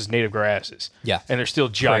 Most of it's just native grasses. Yeah. And there's still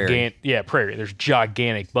gigantic, prairie. There's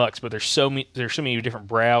gigantic bucks, but there's so many different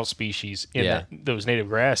browse species in those native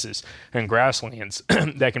grasses and grasslands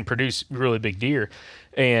that can produce really big deer,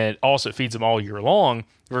 and also feeds them all year long.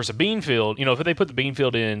 Versus a bean field, if they put the bean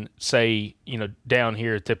field in, say, down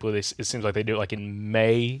here, typically it seems like they do it like in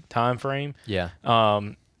May time frame. Yeah.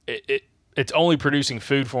 It's only producing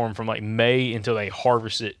food for them from like May until they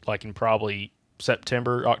harvest it, like in probably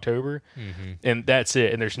September, October, and that's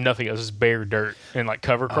it. And there's nothing else. It's bare dirt and like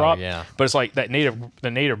cover crop. yeah. But it's like the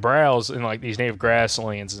native browse and like these native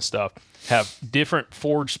grasslands and stuff have different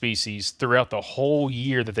forage species throughout the whole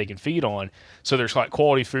year that they can feed on. So there's like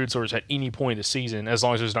quality food source at any point of the season, as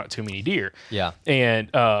long as there's not too many deer. Yeah. And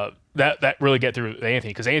that really got through with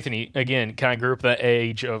Anthony, because Anthony, again, kind of grew up that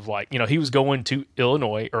age of like, he was going to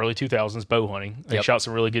Illinois, early 2000s, bow hunting. They shot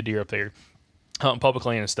some really good deer up there, hunting public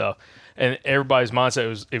land and stuff. And everybody's mindset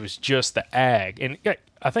was just the ag. And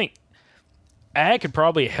I think ag could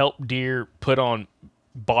probably help deer put on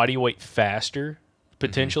body weight faster,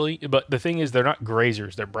 potentially. But the thing is, they're not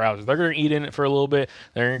grazers, they're browsers. They're going to eat in it for a little bit,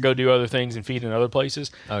 they're going to go do other things and feed in other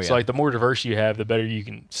places. So like the more diverse you have, the better you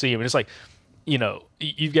can see them. And it's like,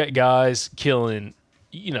 you've got guys killing,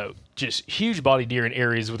 just huge body deer in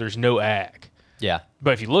areas where there's no ag. Yeah.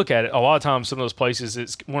 But if you look at it, a lot of times some of those places,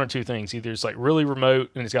 it's one or two things. Either it's like really remote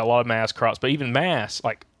and it's got a lot of mass crops, but even mass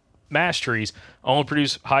trees only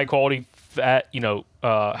produce high quality fat,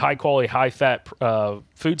 high quality, high fat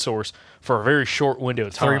food source for a very short window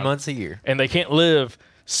of time. 3 months a year. And they can't live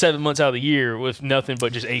 7 months out of the year with nothing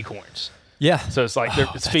but just acorns. Yeah. So it's like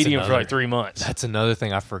it's feeding them for like 3 months. That's another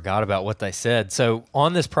thing I forgot about what they said. So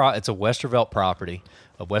on this it's a Westervelt property.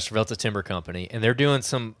 Westervelt's a timber company, and they're doing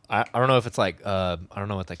some, I don't know if it's like, I don't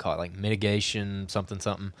know what they call it, like mitigation, something.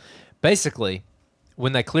 Basically,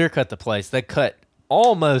 when they clear cut the place, they cut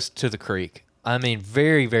almost to the creek. I mean,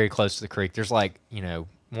 very, very close to the creek. There's like, 1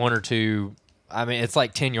 or 2, it's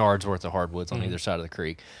like 10 yards worth of hardwoods on either side of the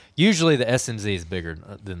creek. Usually the SMZ is bigger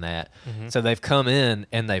than that. So they've come in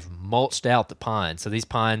and they've mulched out the pines. So these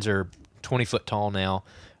pines are 20 foot tall now.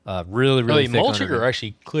 Really Are they thick mulching underneath. or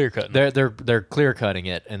actually clear cutting? They're clear cutting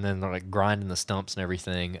it, and then they're like grinding the stumps and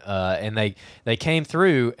everything. And they came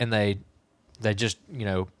through and they just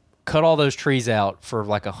cut all those trees out for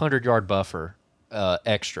like 100-yard buffer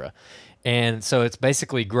extra, and so it's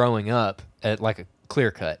basically growing up at like a clear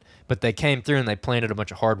cut. But they came through and they planted a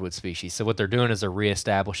bunch of hardwood species. So what they're doing is they're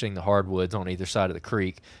reestablishing the hardwoods on either side of the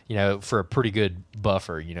creek, for a pretty good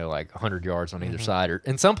buffer, like 100 yards on either side, or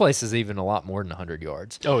in some places even a lot more than 100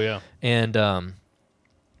 yards. Oh, yeah. And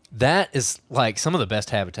that is like some of the best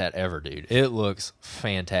habitat ever, dude. It looks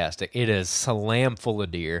fantastic. It is slam full of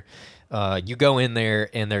deer. You go in there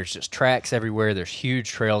and there's just tracks everywhere. There's huge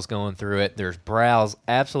trails going through it. There's browse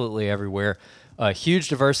absolutely everywhere. A huge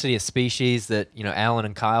diversity of species that, Alan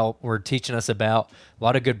and Kyle were teaching us about. A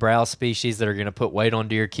lot of good browse species that are going to put weight on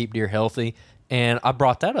deer, keep deer healthy. And I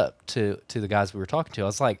brought that up to the guys we were talking to. I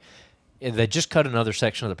was like, they just cut another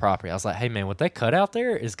section of the property. I was like, hey, man, what they cut out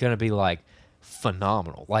there is going to be, like,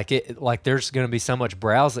 phenomenal. Like there's going to be so much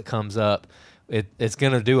browse that comes up. It's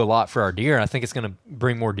going to do a lot for our deer. And I think it's going to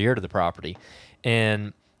bring more deer to the property.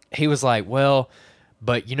 And he was like, well,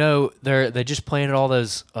 but, they just planted all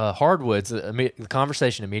those hardwoods. The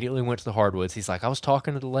conversation immediately went to the hardwoods. He's like, I was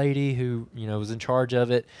talking to the lady who, was in charge of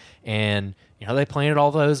it, and, they planted all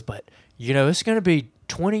those, but, it's going to be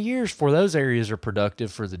 20 years before those areas are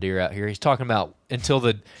productive for the deer out here. He's talking about until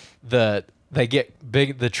they get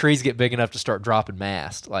big, the trees get big enough to start dropping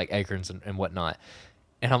mast, like acorns and whatnot.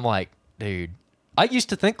 And I'm like, dude, I used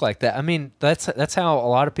to think like that. I mean, that's how a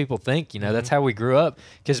lot of people think, that's how we grew up.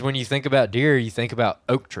 Because when you think about deer, you think about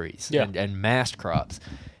oak trees and mast crops.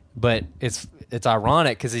 But it's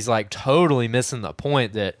ironic because he's like totally missing the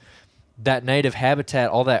point that native habitat,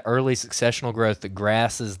 all that early successional growth, the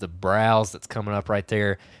grasses, the browse that's coming up right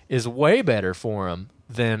there is way better for him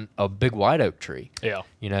than a big white oak tree. Yeah.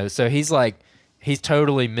 So he's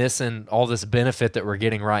totally missing all this benefit that we're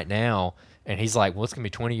getting right now. And he's like, well, it's going to be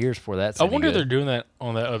 20 years before that's I wonder if they're doing that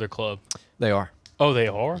on that other club. They are. Oh, they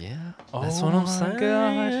are? Yeah. That's what I'm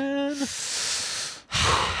saying.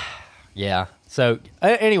 Yeah. So,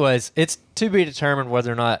 anyways, it's to be determined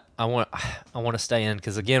whether or not I want to stay in.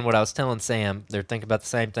 Because, again, what I was telling Sam, they're thinking about the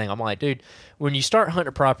same thing. I'm like, dude, when you start hunting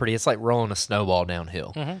a property, it's like rolling a snowball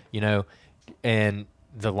downhill, and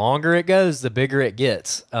the longer it goes, the bigger it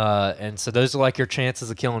gets. And so those are like your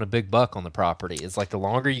chances of killing a big buck on the property. It's like the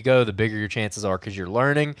longer you go, the bigger your chances are because you're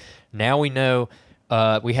learning. Now we know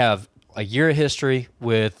we have a year of history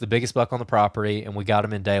with the biggest buck on the property, and we got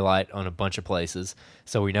him in daylight on a bunch of places.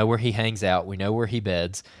 So we know where he hangs out. We know where he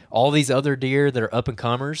beds. All these other deer that are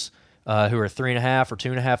up-and-comers who are 3.5 or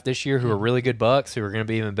 2.5 this year, who are really good bucks, who are going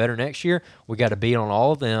to be even better next year, we got to beat on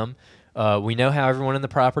all of them. We know how everyone in the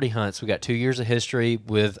property hunts. We got 2 years of history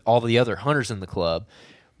with all the other hunters in the club.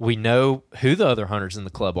 We know who the other hunters in the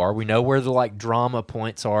club are. We know where the drama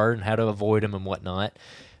points are and how to avoid them and whatnot.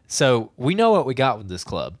 So we know what we got with this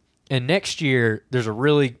club. And next year, there's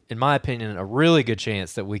in my opinion, a really good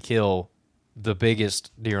chance that we kill the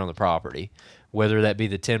biggest deer on the property, whether that be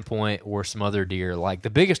the 10 point or some other deer. Like the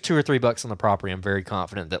biggest 2 or 3 bucks on the property, I'm very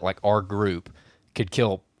confident that like our group could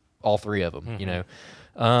kill all 3 of them, you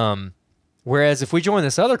know. Whereas if we join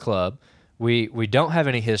this other club, we don't have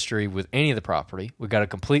any history with any of the property. We got to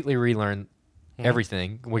completely relearn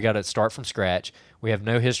everything. We got to start from scratch. We have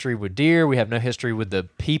no history with deer. We have no history with the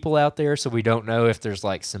people out there, so we don't know if there's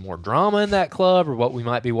like some more drama in that club or what we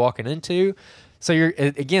might be walking into. So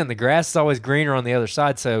again, the grass is always greener on the other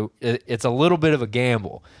side, so it's a little bit of a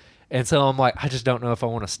gamble. And so I'm like, I just don't know if I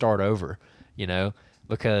want to start over, you know,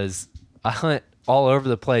 because I hunt all over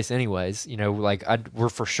the place anyways. You know, like we're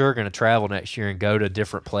for sure going to travel next year and go to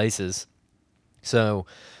different places. So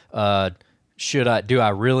do I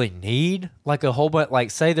really need like a whole bunch? Like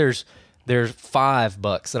say there's 5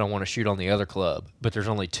 bucks that I want to shoot on the other club, but there's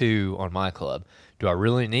only 2 on my club. Do I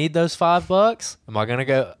really need those 5 bucks? Am I going to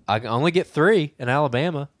go? I can only get 3 in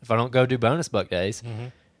Alabama if I don't go do bonus buck days.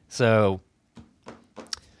 So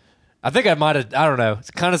I think I might have, I don't know.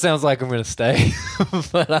 It kind of sounds like I'm going to stay,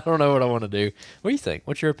 but I don't know what I want to do. What do you think?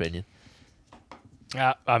 What's your opinion?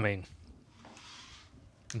 I mean,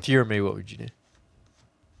 if you were me, what would you do?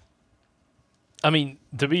 I mean,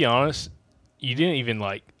 to be honest, you didn't even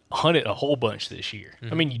like hunt it a whole bunch this year.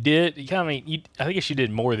 I mean, you did. I guess you did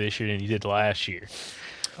more this year than you did last year.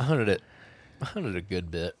 I hunted a good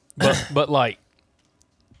bit, but like,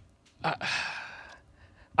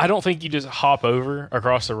 I don't think you just hop over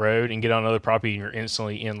across the road and get on another property and you're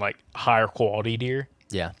instantly in like higher quality deer.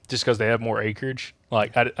 Yeah, just because they have more acreage.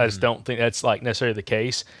 Like I just don't think that's like necessarily the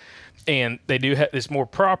case. And they do have this more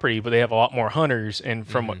property, but they have a lot more hunters. And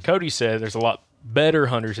from what Cody said, there's a lot better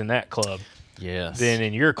hunters in that club. Yes. Than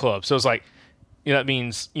in your club. So it's like, you know, that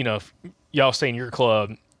means, you know, if y'all stay in your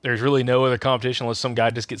club, there's really no other competition unless some guy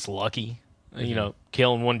just gets lucky, you know,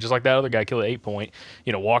 killing one just like that other guy killed an 8 point,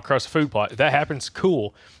 you know, walk across the food plot. If that happens,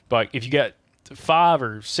 cool. But if you got 5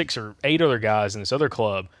 or 6 or 8 other guys in this other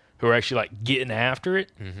club who are actually like getting after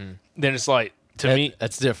it, then it's like, to me,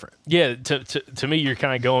 that's different. Yeah. To me, you're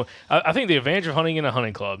kind of going, I think the advantage of hunting in a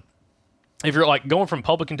hunting club, if you're like going from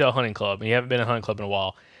public into a hunting club and you haven't been in a hunting club in a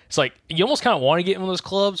while, it's like you almost kind of want to get in one of those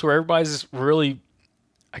clubs where everybody's just really,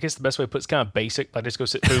 I guess the best way to put it's kind of basic. Like just go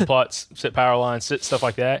sit food plots, sit power lines, sit stuff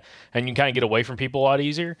like that, and you can kind of get away from people a lot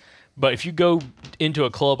easier. But if you go into a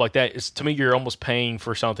club like that, to me, you're almost paying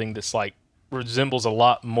for something that's like resembles a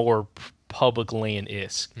lot more public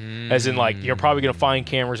land-esque. As in, like, you're probably going to find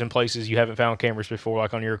cameras in places you haven't found cameras before,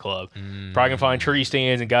 like on your club. Probably going to find tree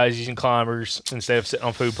stands and guys using climbers instead of sitting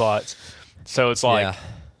on food plots. So it's like... Yeah.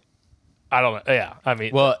 I don't know. Yeah, I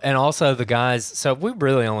mean... Well, and also the guys... So we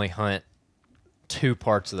really only hunt 2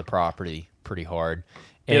 parts of the property pretty hard.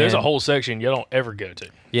 Yeah, there's a whole section you don't ever go to.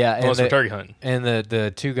 Yeah. Unless we're turkey hunting. And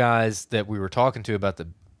the 2 guys that we were talking to about the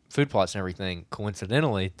food plots and everything,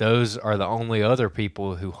 coincidentally, those are the only other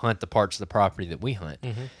people who hunt the parts of the property that we hunt.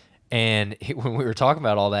 And when we were talking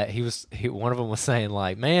about all that, one of them was saying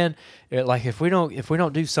like, man, like if we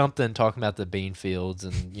don't do something talking about the bean fields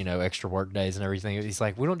and, you know, extra work days and everything, he's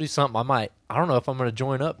like, we don't do something, I don't know if I'm going to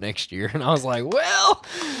join up next year. And I was like, well,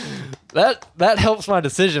 that helps my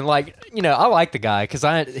decision. Like, you know, I like the guy because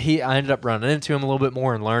I ended up running into him a little bit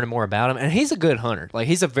more and learning more about him. And he's a good hunter. Like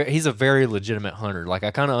he's a very legitimate hunter. Like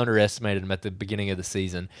I kind of underestimated him at the beginning of the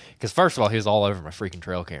season because first of all, he was all over my freaking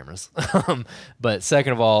trail cameras. But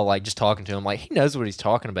second of all, like just talking to him, like he knows what he's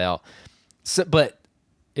talking about. So, but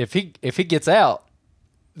if he gets out,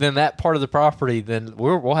 then that part of the property, then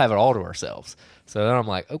we'll have it all to ourselves. So then I'm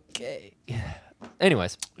like, okay.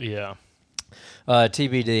 Anyways. Yeah.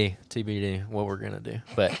 TBD, what we're going to do.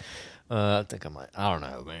 But I think I don't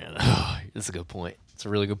know, man. That's a good point. It's a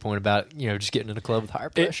really good point about, you know, just getting in a club with higher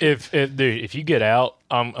pressure. If you get out,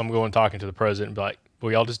 I'm going talking to the president and be like,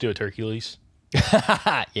 will y'all just do a turkey lease?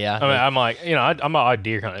 Yeah. I mean, I'm like, you know, I'm not a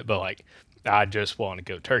deer hunt, but like, I just want to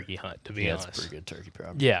go turkey hunt, to be honest. That's a pretty good turkey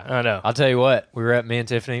property. Yeah, I know. I'll tell you what, we were at me and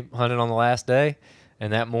Tiffany hunting on the last day,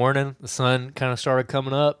 and that morning the sun kind of started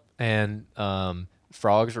coming up, and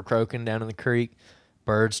frogs were croaking down in the creek.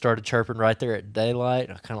 Birds started chirping right there at daylight.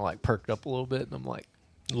 I kind of like perked up a little bit, and I'm like,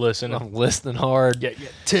 I'm listening hard. Get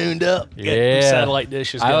tuned up. Yeah. Satellite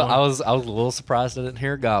dishes going. I was a little surprised I didn't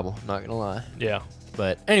hear a gobble. Not gonna lie. Yeah.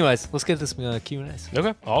 But anyways, let's get this Q&As.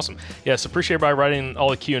 Okay, awesome. Yeah, so appreciate everybody writing all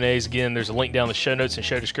the Q&As. Again, there's a link down in the show notes and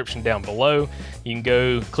show description down below. You can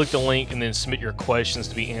go click the link and then submit your questions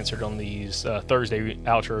to be answered on these Thursday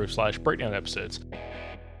outro /breakdown episodes.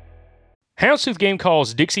 Houndstooth Game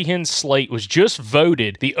Call's Dixie Hen Slate was just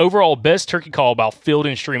voted the overall best turkey call by Field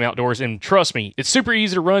and Stream Outdoors, and trust me, it's super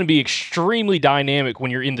easy to run and be extremely dynamic when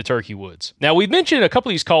you're in the turkey woods. Now, we've mentioned a couple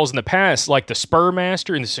of these calls in the past, like the Spur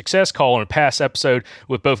Master and the Success Call in a past episode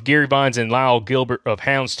with both Gary Vines and Lyle Gilbert of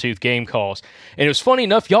Houndstooth Game Calls. And it was funny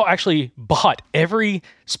enough, y'all actually bought every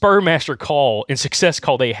Spur Master call and Success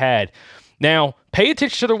Call they had. Now, pay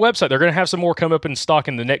attention to their website. They're going to have some more come up in stock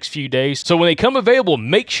in the next few days. So when they come available,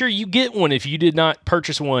 make sure you get one if you did not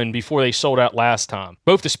purchase one before they sold out last time.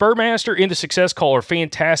 Both the Spurmaster and the Success Call are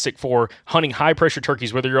fantastic for hunting high-pressure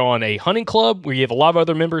turkeys, whether you're on a hunting club where you have a lot of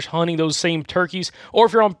other members hunting those same turkeys, or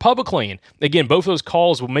if you're on public land. Again, both of those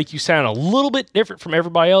calls will make you sound a little bit different from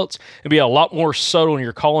everybody else and be a lot more subtle in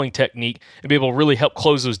your calling technique and be able to really help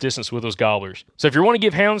close those distance with those gobblers. So if you want to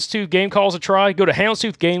give Houndstooth Game Calls a try, go to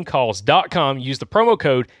houndstoothgamecalls.com. Use the promo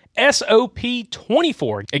code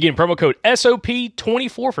SOP24. Again, promo code SOP24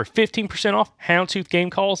 for 15% off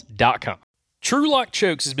houndtoothgamecalls.com. True Lock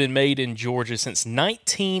Chokes has been made in Georgia since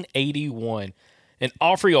 1981 and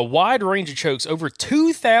offering a wide range of chokes, over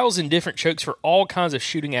 2,000 different chokes for all kinds of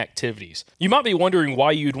shooting activities. You might be wondering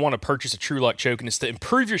why you'd want to purchase a True Lock choke, and it's to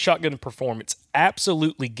improve your shotgun performance.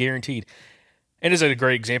 Absolutely guaranteed. And as a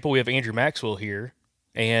great example, we have Andrew Maxwell here.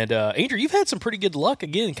 And Andrew, you've had some pretty good luck,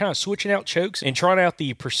 again, kind of switching out chokes and trying out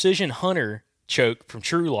the Precision Hunter choke from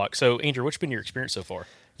True Lock. So, Andrew, what's been your experience so far?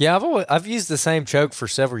 Yeah, I've used the same choke for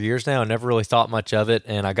several years now. I never really thought much of it,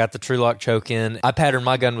 and I got the True Lock choke in. I patterned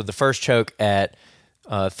my gun with the first choke at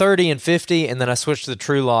 30 and 50, and then I switched to the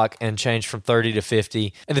True Lock and changed from 30 to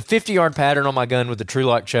 50. And the 50-yard pattern on my gun with the True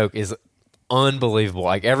Lock choke is unbelievable.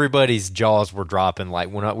 Like, everybody's jaws were dropping.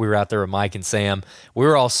 Like, when we were out there with Mike and Sam, we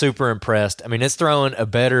were all super impressed. I mean, it's throwing a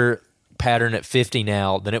better pattern at 50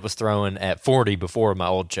 now than it was throwing at 40 before my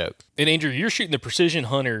old choke. And Andrew, you're shooting the Precision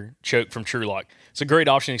Hunter choke from True Lock. It's a great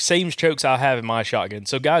option. Same chokes I have in my shotgun.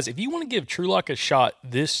 So guys, if you want to give True Lock a shot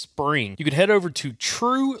this spring, you can head over to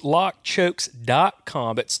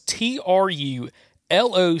truelockchokes.com. That's TRULOCK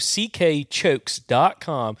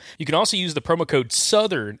chokes.com. You can also use the promo code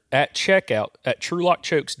SOUTHERN at checkout at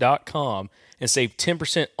truelockchokes.com and save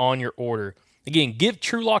 10% on your order. Again, give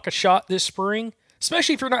True Lock a shot this spring,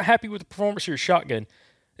 especially if you're not happy with the performance of your shotgun,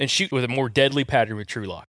 and shoot with a more deadly pattern with True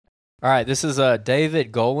Lock. All right, this is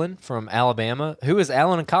David Golan from Alabama. Who is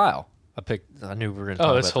Alan and Kyle? I knew we were going to talk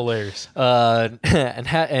about. Oh, that's hilarious. And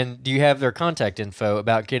do you have their contact info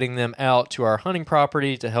about getting them out to our hunting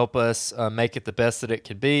property to help us make it the best that it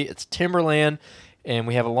could be? It's timberland, and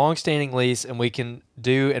we have a long-standing lease, and we can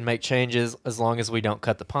do and make changes as long as we don't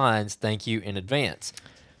cut the pines. Thank you in advance.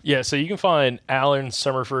 Yeah, so you can find Alan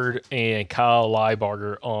Summerford and Kyle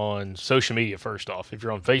Liebarger on social media, first off. If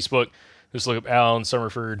you're on Facebook, just look up Alan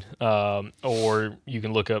Summerford, or you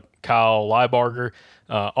can look up Kyle Liebarger.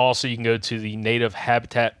 Also, you can go to the Native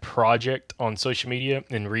Habitat Project on social media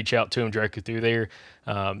and reach out to them directly through there.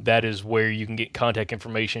 That is where you can get contact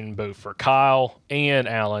information both for Kyle and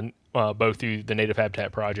Alan, both through the Native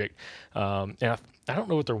Habitat Project. And I don't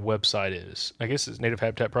know what their website is. I guess it's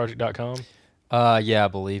nativehabitatproject.com. Yeah, I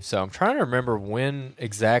believe so. I'm trying to remember when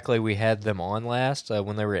exactly we had them on last,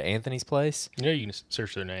 when they were at Anthony's place. You know, you can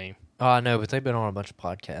search their name. Oh, I know, but they've been on a bunch of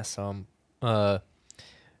podcasts. So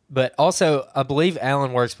but also, I believe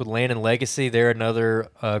Alan works with Land and Legacy. They're another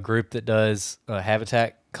group that does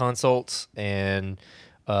habitat consults, and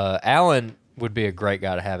Alan would be a great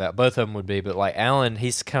guy to have out. Both of them would be, but like Alan,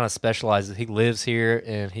 he's kind of specializes. He lives here,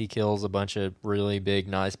 and he kills a bunch of really big,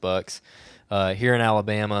 nice bucks here in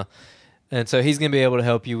Alabama. And so he's going to be able to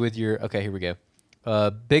help you with your, okay, here we go.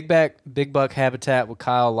 Big Buck Habitat with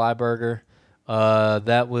Kyle Lieberger.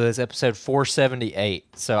 That was episode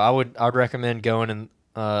 478. So I would recommend going and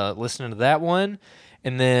listening to that one.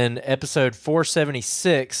 And then episode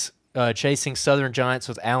 476, Chasing Southern Giants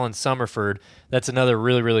with Alan Summerford. That's another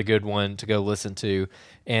really, really good one to go listen to.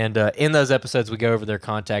 And in those episodes, we go over their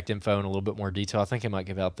contact info in a little bit more detail. I think I might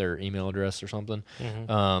give out their email address or something.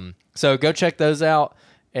 Mm-hmm. So go check those out.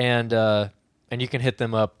 And you can hit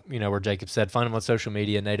them up, you know, where Jacob said, find them on social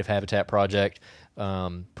media, Native Habitat Project.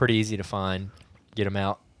 Pretty easy to find. Get them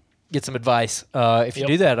out. Get some advice. If you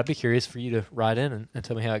do that, I'd be curious for you to write in and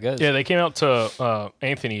tell me how it goes. Yeah, they came out to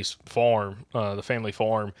Anthony's farm, the family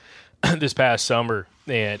farm, this past summer,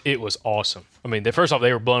 and it was awesome. I mean, first off,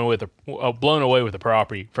 they were blown away with the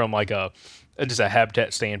property from like just a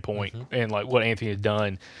habitat standpoint, mm-hmm. and like what Anthony had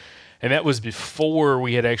done. And that was before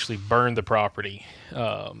we had actually burned the property.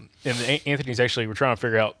 And Anthony's actually, we're trying to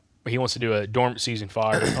figure out, he wants to do a dormant season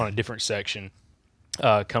fire on a different section.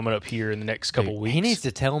 coming up here in the next couple weeks. He needs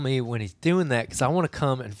to tell me when he's doing that because I want to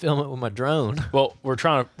come and film it with my drone. Well, we're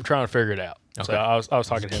trying to figure it out. Okay. So I was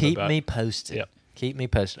talking to him about it. Keep me posted. Yep. Keep me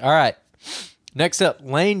posted. All right. Next up,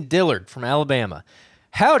 Lane Dillard from Alabama.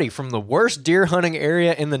 Howdy from the worst deer hunting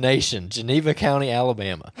area in the nation, Geneva County,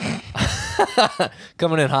 Alabama.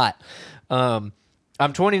 Coming in hot. I'm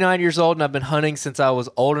 29 years old, and I've been hunting since I was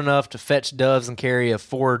old enough to fetch doves and carry a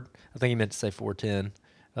Ford. I think he meant to say 410.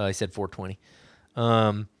 He said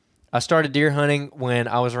 420. I started deer hunting when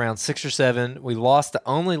I was around 6 or 7. We lost the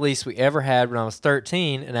only lease we ever had when I was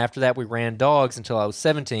 13, and after that we ran dogs until I was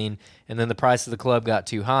 17, and then the price of the club got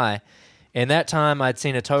too high. In that time, I'd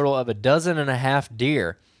seen a total of 12.5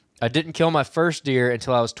 deer. I didn't kill my first deer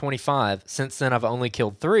until I was 25. Since then, I've only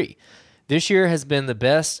killed 3. This year has been the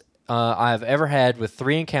best I've ever had with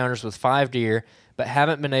 3 encounters with 5 deer, but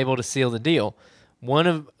haven't been able to seal the deal. One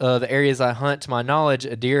of the areas I hunt, to my knowledge,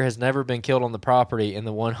 a deer has never been killed on the property in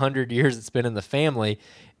the 100 years it's been in the family,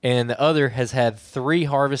 and the other has had 3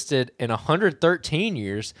 harvested in 113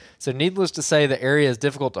 years. So needless to say, the area is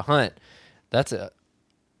difficult to hunt. That's it.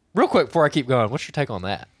 Real quick before I keep going, what's your take on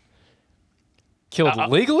that? Killed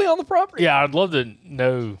legally on the property? Yeah, I'd love to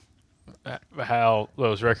know how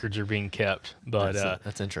those records are being kept. But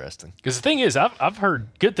that's interesting. Because the thing is, I've heard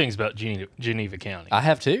good things about Geneva County. I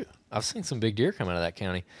have too. I've seen some big deer come out of that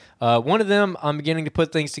county. One of them I'm beginning to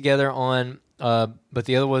put things together on, but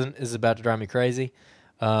the other one is about to drive me crazy.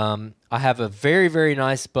 I have a very, very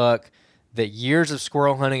nice buck that years of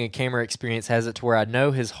squirrel hunting and camera experience has it to where I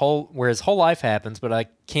know where his whole life happens, but I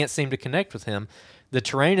can't seem to connect with him. The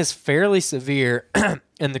terrain is fairly severe,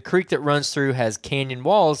 and the creek that runs through has canyon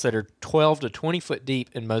walls that are 12 to 20 foot deep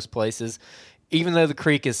in most places, even though the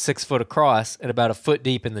creek is 6 foot across and about a foot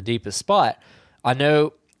deep in the deepest spot. I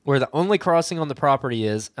know where the only crossing on the property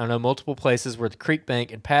is. I know multiple places where the creek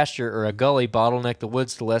bank and pasture or a gully bottleneck the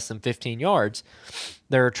woods to less than 15 yards.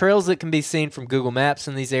 There are trails that can be seen from Google Maps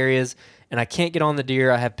in these areas, and I can't get on the deer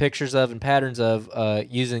I have pictures of and patterns of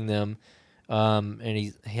using them, and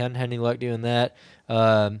he hadn't had any luck doing that.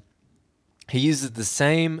 He uses the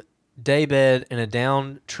same daybed in a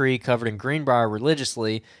down tree covered in greenbrier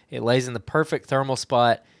religiously. It lays in the perfect thermal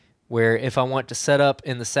spot where if I want to set up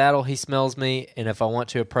in the saddle, he smells me, and if I want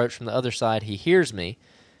to approach from the other side, he hears me.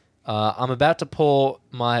 I'm about to pull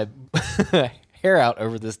my hair out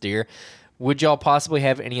over this deer. Would y'all possibly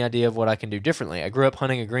have any idea of what I can do differently? I grew up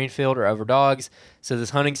hunting a greenfield or over dogs, so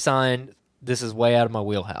this hunting sign, this is way out of my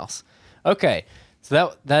wheelhouse. Okay,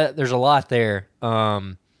 so that there's a lot there.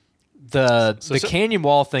 The canyon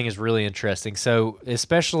wall thing is really interesting. So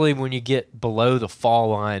especially when you get below the fall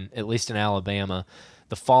line, at least in Alabama,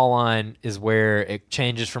 the fall line is where it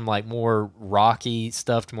changes from like more rocky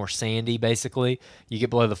stuff to more sandy, basically. You get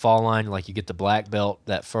below the fall line, like you get the black belt,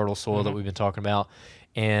 that fertile soil that we've been talking about.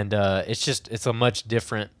 And it's a much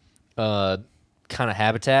different kind of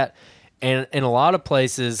habitat. And in a lot of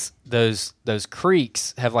places, those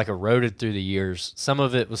creeks have like eroded through the years. Some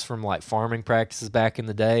of it was from like farming practices back in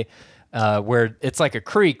the day, where it's like a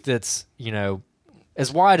creek that's, as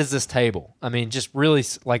wide as this table. I mean, just really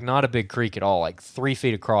like not a big creek at all, like 3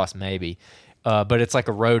 feet across maybe, but it's like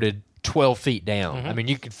eroded 12 feet down. I mean,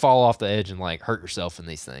 you could fall off the edge and like hurt yourself in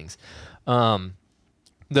these things.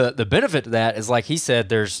 The benefit to that is, like he said,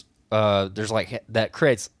 there's like that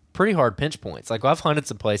creates pretty hard pinch points. Like I've hunted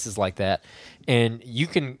some places like that, and you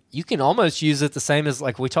can almost use it the same as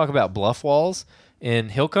like we talk about bluff walls in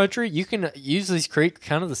hill country. You can use these creeks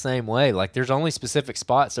kind of the same way. Like there's only specific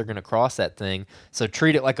spots they're going to cross that thing, so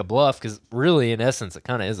treat it like a bluff, because really in essence it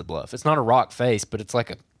kind of is a bluff. It's not a rock face, but it's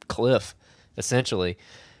like a cliff essentially.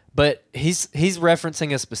 But he's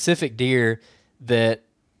referencing a specific deer that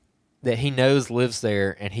he knows lives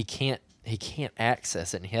there, and he can't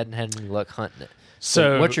access it, and he hadn't had any luck hunting it.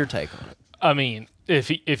 So what's your take on it? I mean,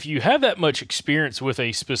 if you have that much experience with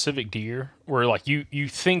a specific deer, where like you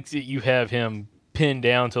think that you have him pinned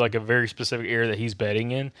down to like a very specific area that he's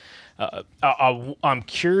bedding in, I'm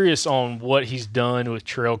curious on what he's done with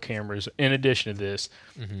trail cameras in addition to this,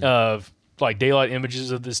 of like daylight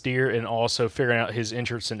images of this deer, and also figuring out his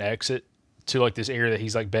entrance and exit to like this area that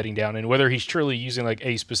he's like bedding down in, whether he's truly using like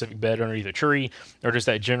a specific bed underneath a tree or just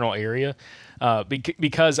that general area.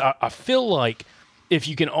 Because I feel like if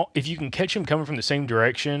you can catch him coming from the same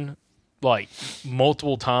direction, like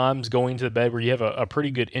multiple times going to the bed where you have a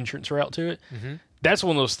pretty good entrance route to it, that's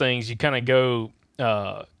one of those things you kind of go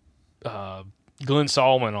Glenn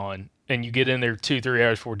Solomon on, and you get in there 2-3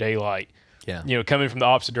 hours before daylight. Yeah. Coming from the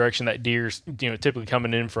opposite direction that deer's, typically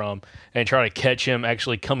coming in from, and try to catch him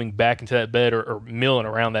actually coming back into that bed or milling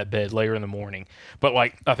around that bed later in the morning. But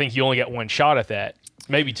like, I think you only got one shot at that.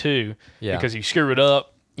 maybe 2, Yeah. because you screw it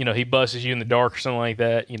up, he busts you in the dark or something like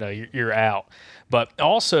that, you're out. But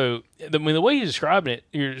also, the way he's describing it,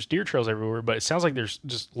 there's deer trails everywhere, but it sounds like there's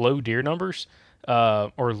just low deer numbers,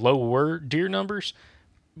 or lower deer numbers.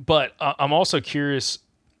 But I'm also curious,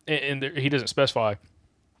 and he doesn't specify,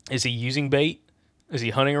 is he using bait? Is he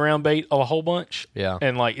hunting around bait a whole bunch? Yeah.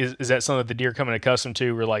 And like, is that something that the deer coming accustomed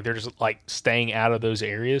to, where like they're just like staying out of those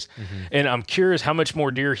areas? And I'm curious how much more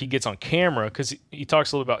deer he gets on camera, because he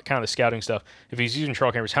talks a little about kind of the scouting stuff. If he's using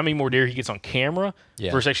trail cameras, how many more deer he gets on camera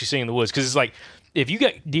versus actually seeing in the woods? Because it's like, if you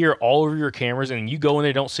got deer all over your cameras and you go in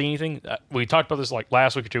there and don't see anything, we talked about this like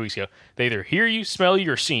last week or 2 weeks ago. They either hear you, smell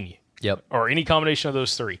you, or seen you. Yep. Or any combination of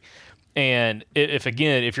those 3. And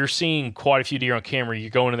if you're seeing quite a few deer on camera, you're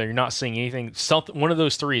going in there, you're not seeing anything, one of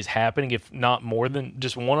those 3 is happening, if not more than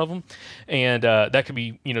just one of them. And that could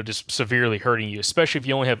be, just severely hurting you, especially if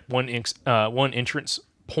you only have one entrance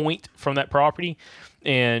point from that property.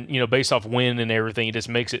 And, based off wind and everything, it just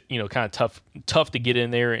makes it, kind of tough to get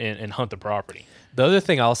in there and hunt the property. The other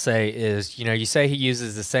thing I'll say is, you say he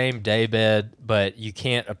uses the same day bed, but you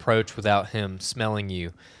can't approach without him smelling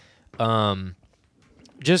you. I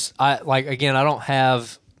don't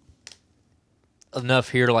have enough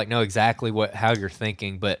here to like know exactly how you're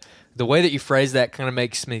thinking, but the way that you phrase that kind of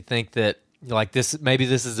makes me think that like this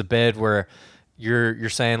is a bed where you're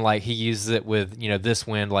saying like he uses it with this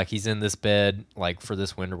wind, like he's in this bed like for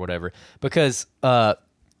this wind or whatever, because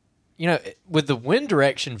with the wind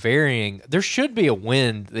direction varying, there should be a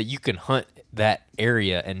wind that you can hunt that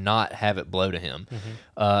area and not have it blow to him.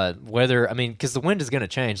 Because the wind is going to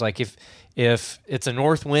change. Like if it's a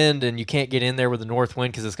north wind and you can't get in there with a north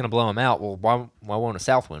wind because it's going to blow him out, well, why won't a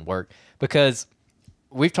south wind work? Because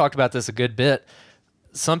we've talked about this a good bit.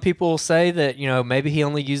 Some people say that maybe he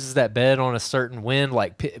only uses that bed on a certain wind,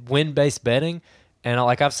 like wind-based bedding. And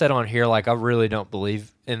like I've said on here, like I really don't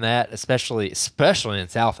believe in that, especially in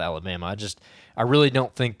South Alabama. I really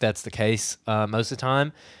don't think that's the case most of the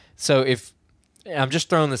time. So if I'm just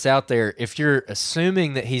throwing this out there, if you're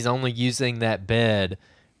assuming that he's only using that bed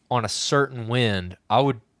on a certain wind, I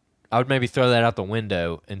would maybe throw that out the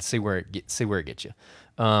window and see where it gets you.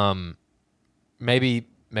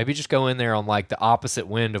 Maybe just go in there on like the opposite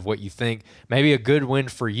wind of what you think. Maybe a good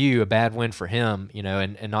wind for you, a bad wind for him,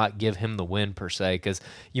 and not give him the wind per se. Because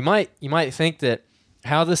you might think that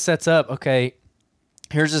how this sets up, okay,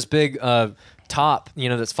 here's this big top,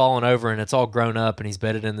 that's fallen over and it's all grown up and he's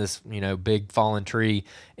bedded in this, big fallen tree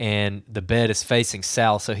and the bed is facing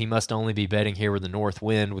south. So he must only be bedding here with the north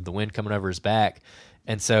wind, with the wind coming over his back.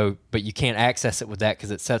 And so, but you can't access it with that because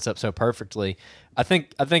it sets up so perfectly. I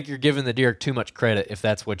think you're giving the deer too much credit if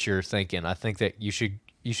that's what you're thinking. I think that you should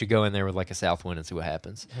go in there with like a south wind and see what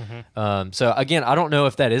happens. So again, I don't know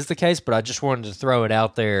if that is the case, but I just wanted to throw it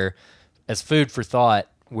out there as food for thought,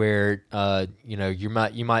 where you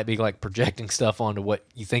might be like projecting stuff onto what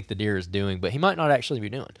you think the deer is doing, but he might not actually be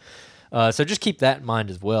doing. So just keep that in mind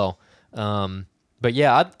as well. But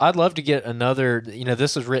yeah, I'd love to get another.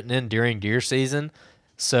 This was written in during deer season.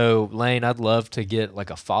 So, Lane, I'd love to get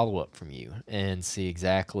like a follow-up from you and see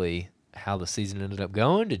exactly how the season ended up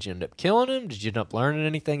going. Did you end up killing him? Did you end up learning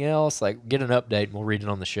anything else? Like, get an update and we'll read it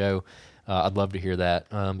on the show. I'd love to hear that.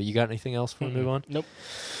 But you got anything else before we move on? Nope.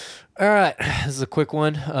 All right. This is a quick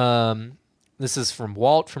one. This is from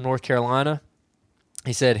Walt from North Carolina.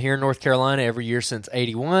 He said, here in North Carolina, every year since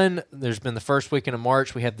 81, there's been the first weekend of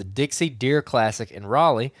March. We have the Dixie Deer Classic in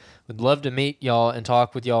Raleigh. Would love to meet y'all and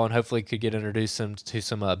talk with y'all and hopefully could get introduced to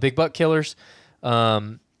some big buck killers.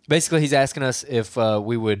 Basically, he's asking us if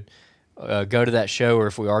we would go to that show or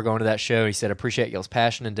if we are going to that show. He said, appreciate y'all's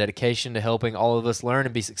passion and dedication to helping all of us learn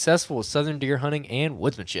and be successful with southern deer hunting and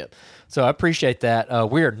woodsmanship. So I appreciate that.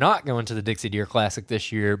 We are not going to the Dixie Deer Classic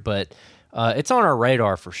this year, but it's on our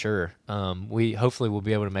radar for sure. We hopefully will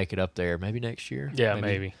be able to make it up there maybe next year. Yeah,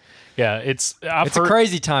 maybe. Yeah, it's a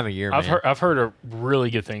crazy time of year, man. I've heard really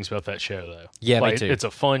good things about that show though. Yeah, me too. It's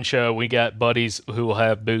a fun show. We got buddies who will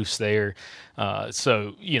have booths there.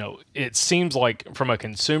 So, it seems like from a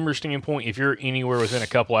consumer standpoint, if you're anywhere within a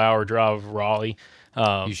couple hour drive of Raleigh,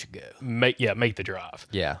 you should go. Make the drive.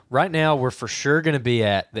 Yeah. Right now, we're for sure going to be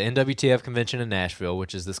at the NWTF convention in Nashville,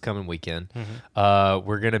 which is this coming weekend.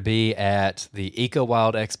 We're going to be at the Eco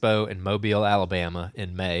Wild Expo in Mobile, Alabama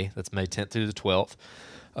in May. That's May 10th through the 12th.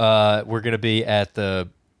 We're going to be at the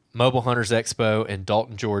Mobile Hunters Expo in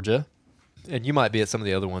Dalton, Georgia. And you might be at some of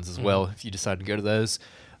the other ones as well if you decide to go to those.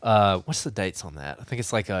 What's the dates on that? I think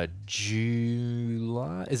it's like a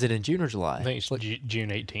July. Is it in June or July? I think it's June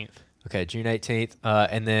 18th. Okay, June 18th.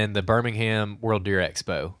 And then the Birmingham World Deer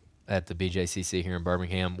Expo at the BJCC here in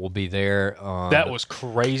Birmingham. We'll be there. That was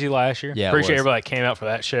crazy last year. Yeah, appreciate everybody that came out for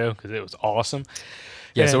that show because it was awesome.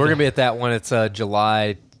 Yeah, so we're gonna be at that one. It's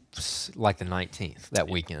July like the 19th that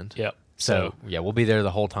weekend. Yep. So yeah, we'll be there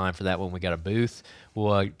the whole time for that one. We got a booth.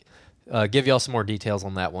 We'll give y'all some more details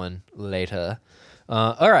on that one later.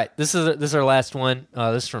 All right, this is our last one.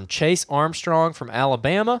 This is from Chase Armstrong from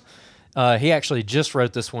Alabama. He actually just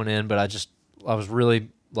wrote this one in, but I was really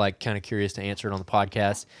kind of curious to answer it on the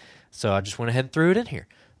podcast, so I just went ahead and threw it in here.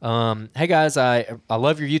 Hey guys, I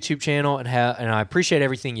love your YouTube channel and I appreciate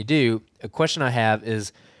everything you do. A question I have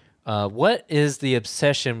is, what is the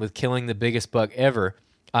obsession with killing the biggest buck ever?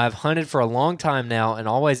 I've hunted for a long time now and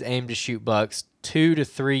always aim to shoot bucks 2 to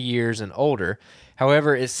 3 years and older.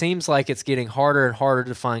 However, it seems like it's getting harder and harder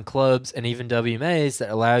to find clubs and even WMAs that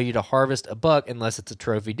allow you to harvest a buck unless it's a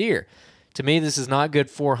trophy deer. To me, this is not good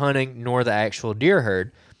for hunting nor the actual deer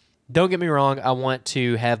herd. Don't get me wrong, I want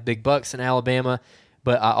to have big bucks in Alabama,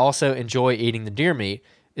 but I also enjoy eating the deer meat.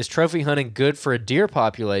 Is trophy hunting good for a deer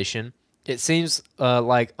population? It seems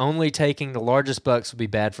like only taking the largest bucks would be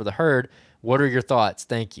bad for the herd. What are your thoughts?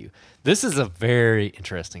 Thank you. This is a very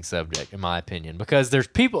interesting subject, in my opinion, because there are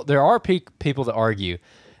people that argue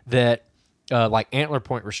that antler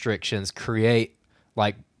point restrictions create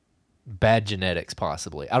bad genetics,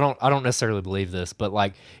 possibly. I don't necessarily believe this,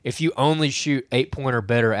 but if you only shoot 8-point or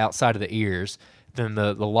better outside of the ears, then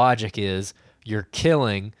the logic is you're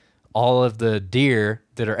killing all of the deer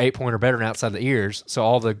that are 8-point or better and outside the ears. So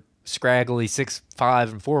all the scraggly 6,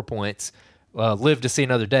 5, and 4 points live to see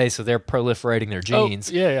another day, so they're proliferating their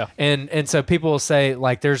genes. Oh, yeah. And so people will say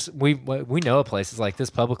we know of places like this,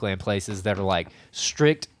 public land places that are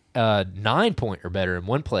strict 9-point or better in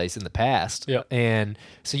one place in the past. Yeah. And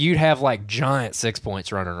so you'd have giant 6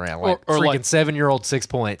 points running around, or freaking 7-year-old 6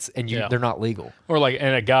 points, and they're not legal. Or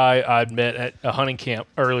and a guy I'd met at a hunting camp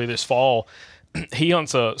early this fall, he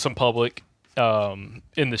hunts some public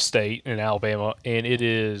in the state in Alabama, and it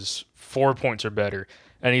is 4 points or better.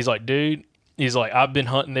 And he's like, dude, I've been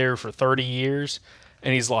hunting there for 30 years,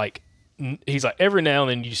 and he's like, every now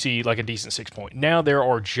and then you see a decent 6-point. Now there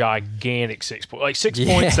are gigantic 6-point, 6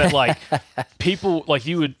 points that people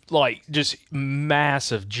you would just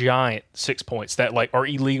massive giant 6 points that are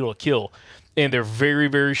illegal to kill, and they're very,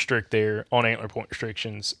 very strict there on antler point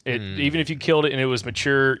restrictions. Even if you killed it and it was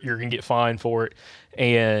mature, you're gonna get fined for it,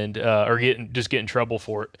 and or get in trouble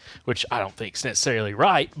for it, which I don't think is necessarily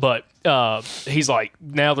right. But he's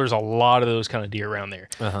now there's a lot of those kind of deer around there.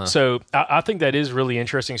 So I think that is really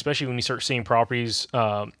interesting, especially when you start seeing properties.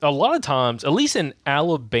 A lot of times, at least in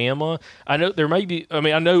Alabama, I know there may be.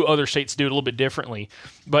 I know other states do it a little bit differently,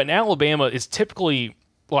 but in Alabama, it's typically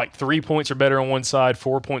 3 points are better on one side,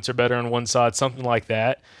 4 points are better on one side, something like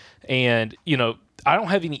that. And I don't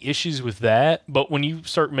have any issues with that. But when you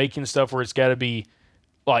start making stuff where it's got to be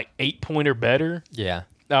 8-point or better, yeah,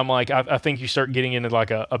 I'm I think you start getting into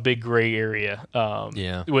a big gray area.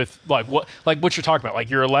 With what you're talking about,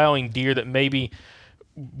 you're allowing deer that maybe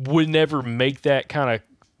would never make that kind of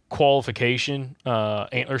qualification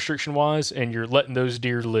antler restriction wise, and you're letting those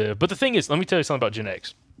deer live. But the thing is, let me tell you something about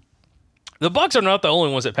genetics. The bucks are not the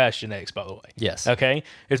only ones that pass genetics, by the way. Yes. Okay?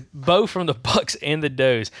 It's both from the bucks and the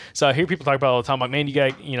does. So I hear people talk about it all the time, man, you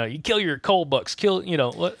got, you kill your cold bucks, kill,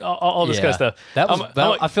 all this kind of stuff.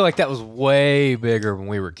 I feel like that was way bigger when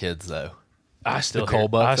we were kids, though. I still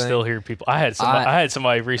hear people. I had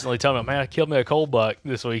somebody recently tell me, man, I killed me a cold buck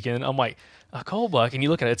this weekend. I'm like, a cold buck? And you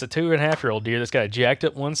look at it, it's a 2.5-year-old deer that's got it jacked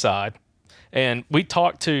up one side. And we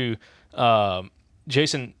talked to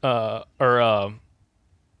Jason,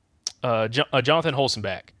 Jonathan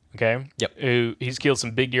Holzenbach, okay? Yep. He's killed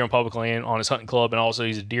some big deer on public land on his hunting club, and also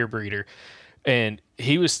he's a deer breeder. And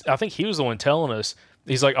I think he was the one telling us,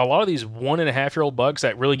 he's like, a lot of these 1.5-year-old bucks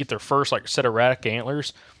that really get their first set of rack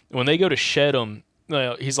antlers, when they go to shed them,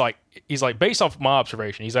 he's like, based off my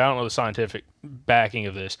observation, he's like, I don't know the scientific backing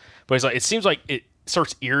of this, but he's like, it seems like it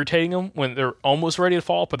starts irritating them when they're almost ready to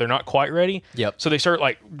fall, but they're not quite ready. Yep. So they start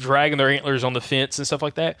dragging their antlers on the fence and stuff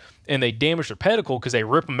like that, and they damage their pedicle because they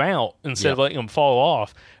rip them out instead of letting them fall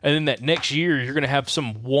off. And then that next year, you're going to have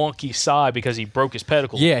some wonky side because he broke his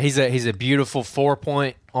pedicle. Yeah, he's a beautiful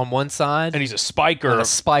 4-point on one side, and he's a spiker, and a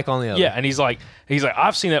spike on the other. Yeah, and he's like,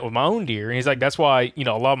 I've seen that with my own deer, and he's like, that's why a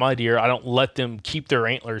lot of my deer, I don't let them keep their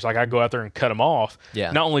antlers. I go out there and cut them off.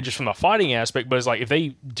 Yeah. Not only just from the fighting aspect, but it's if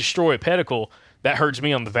they destroy a pedicle, that hurts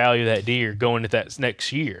me on the value of that deer going into that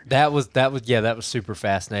next year. That was super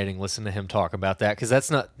fascinating. Listen to him talk about that, because that's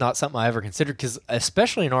not something I ever considered. Because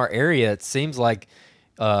especially in our area, it seems like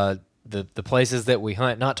the places that we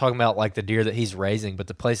hunt, not talking about the deer that he's raising, but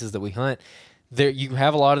the places that we hunt, there you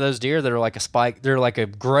have a lot of those deer that are like a spike. They're like a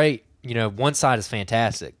great, one side is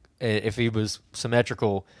fantastic. If he was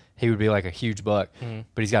symmetrical, he would be like a huge buck,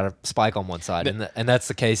 but he's got a spike on one side, and that's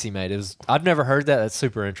the case he made. I've never heard that. That's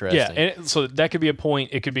super interesting. Yeah, and so that could be a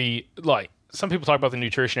point. It could be like some people talk about the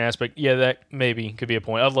nutrition aspect. Yeah, that maybe could be a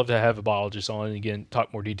point. I'd love to have a biologist on and again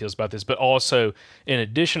talk more details about this. But also, in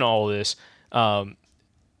addition to all of this,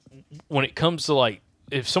 when it comes to like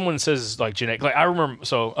if someone says like genetic, like I remember,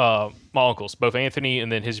 my uncles, both Anthony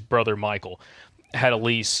and then his brother Michael, had a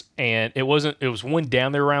lease, and it was one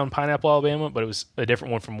down there around Pineapple, Alabama, but it was a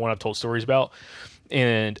different one from one I've told stories about.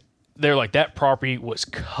 And they're like, that property was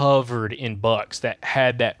covered in bucks that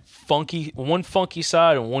had that one funky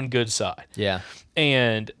side and one good side. Yeah.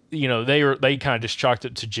 And, they kind of just chalked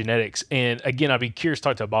it to genetics. And again, I'd be curious to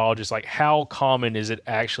talk to a biologist, like how common is it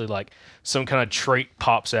actually like some kind of trait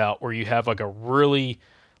pops out where you have like a really,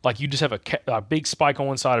 like you just have a big spike on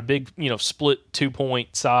one side, a big, split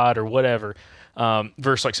 2-point side or whatever,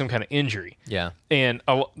 versus like some kind of injury. Yeah. And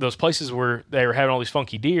those places where they were having all these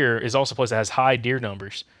funky deer is also a place that has high deer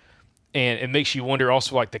numbers. And it makes you wonder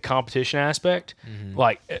also like the competition aspect. Mm-hmm.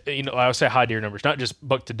 Like, I would say high deer numbers, not just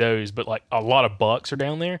buck to does, but like a lot of bucks are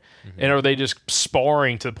down there. Mm-hmm. And are they just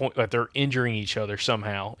sparring to the point that they're injuring each other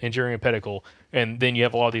somehow, injuring a pedicle? And then you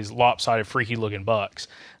have a lot of these lopsided, freaky looking bucks.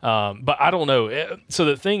 But I don't know. So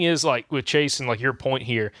the thing is, like with Chase and like your point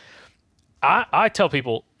here, I tell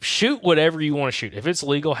people, shoot whatever you want to shoot. If it's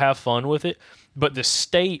legal, have fun with it. But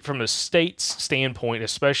from the state's standpoint,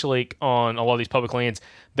 especially on a lot of these public lands,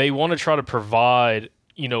 they want to try to provide,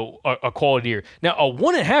 a quality deer. Now, a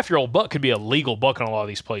 1.5-year-old buck could be a legal buck in a lot of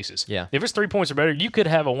these places. Yeah. If it's 3 points or better, you could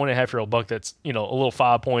have a 1.5-year-old buck that's, a little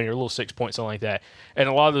 5-point or a little 6-point, something like that. And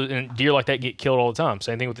a lot of deer like that get killed all the time.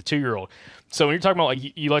 Same thing with the 2-year-old. So when you're talking about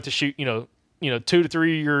like you like to shoot, 2 to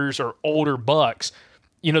 3 years or older bucks,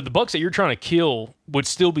 the bucks that you're trying to kill would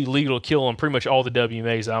still be legal to kill on pretty much all the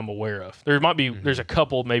WMAs that I'm aware of. There might be, there's a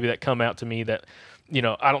couple maybe that come out to me that,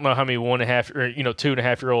 I don't know how many 1.5 or,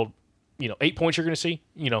 2.5-year-old, 8 points you're going to see.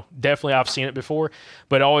 Definitely I've seen it before,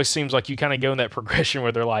 but it always seems like you kind of go in that progression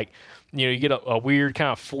where they're like, you get a weird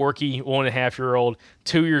kind of forky 1.5-year-old,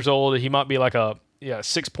 2 years old. He might be like a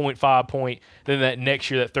 6.5 point. Then that next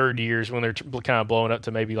year, that third year is when they're kind of blowing up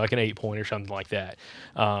to maybe like an 8 point or something like that.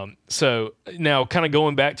 So now kind of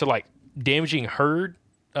going back to like damaging herd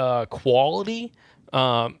quality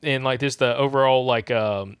and like this, the overall like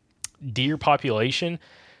deer population,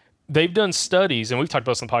 they've done studies, and we've talked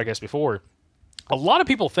about this on the podcast before. A lot of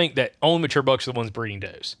people think that only mature bucks are the ones breeding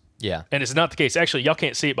does. Yeah. And it's not the case. Actually, y'all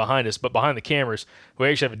can't see it behind us, but behind the cameras, we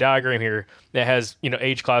actually have a diagram here that has,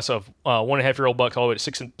 age class of 1.5-year-old bucks all the way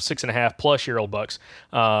to 6.5+ year-old bucks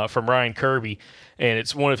from Ryan Kirby. And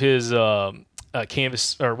it's one of his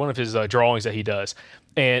canvas or one of his drawings that he does.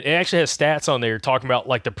 And it actually has stats on there talking about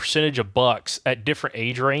like the percentage of bucks at different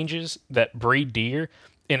age ranges that breed deer.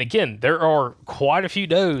 And again, there are quite a few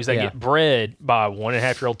does that get bred by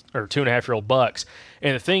 1.5-year-old or 2.5-year-old bucks.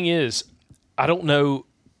 And the thing is, I don't know,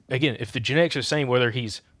 again, if the genetics are the same, whether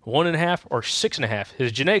he's 1.5 or 6.5,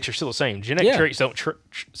 his genetics are still the same. Genetic traits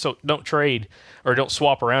don't trade or don't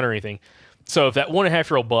swap around or anything. So if that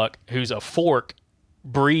 1.5-year-old buck who's a fork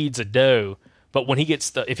breeds a doe, but when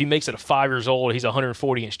if he makes it 5 years old, he's a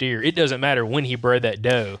 140-inch deer. It doesn't matter when he bred that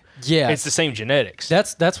doe. Yeah, it's the same genetics.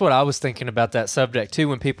 That's what I was thinking about that subject too.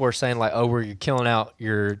 When people are saying like, "Oh, you're killing out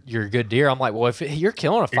your good deer," I'm like, "Well, if you're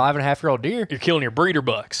killing a 5.5-year-old deer, you're killing your breeder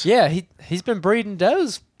bucks." Yeah, he's been breeding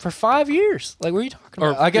does for 5 years. Like, what are you talking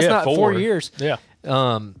about? I guess not 4 years. Yeah.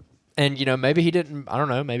 And maybe he didn't. I don't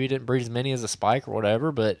know. Maybe he didn't breed as many as a spike or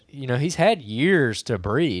whatever. But he's had years to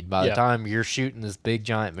breed by the time you're shooting this big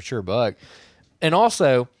giant mature buck. And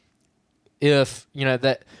also, if,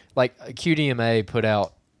 that, like, QDMA put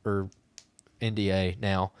out, or NDA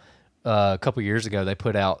now, a couple years ago, they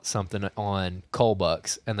put out something on cull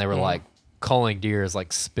bucks, and they were like, culling deer is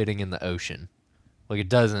like spitting in the ocean. Like, it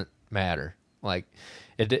doesn't matter. Like,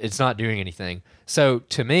 it's not doing anything. So,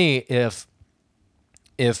 to me, if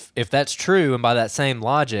that's true, and by that same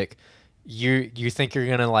logic, you think you're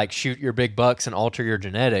going to, like, shoot your big bucks and alter your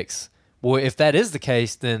genetics, well, if that is the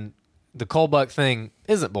case, then the cull buck thing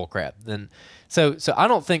isn't bullcrap. Then, so I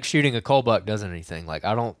don't think shooting a cull buck does anything. Like,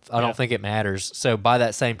 I don't think it matters. So by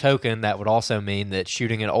that same token, that would also mean that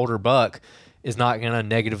shooting an older buck is not going to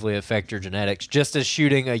negatively affect your genetics, just as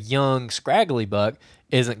shooting a young scraggly buck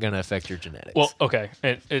isn't going to affect your genetics. Well, okay,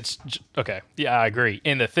 and it's okay. Yeah, I agree.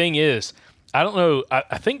 And the thing is, I don't know.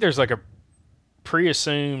 I think there's like a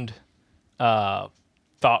pre-assumed thought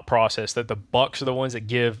process that the bucks are the ones that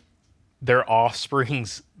give their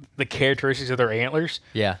offspring's, the characteristics of their antlers.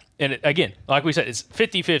 Yeah. And again, like we said, it's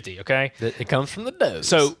 50-50, okay? It comes from the does.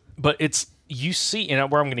 So, but it's, you see,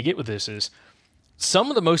 and where I'm going to get with this is, some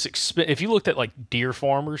of the most if you looked at like deer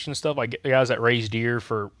farmers and stuff, like guys that raise deer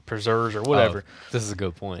for preserves or whatever. This is a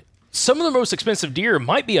good point. Some of the most expensive deer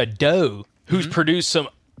might be a doe who's produced some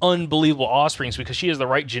unbelievable offsprings because she has the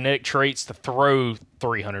right genetic traits to throw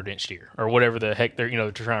 300-inch deer or whatever the heck they're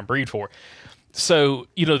trying to breed for. So,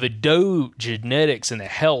 the doe genetics and the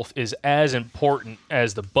health is as important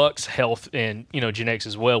as the buck's health and, genetics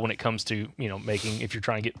as well when it comes to, making, if you're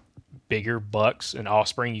trying to get bigger bucks and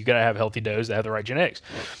offspring, you got to have healthy does that have the right genetics.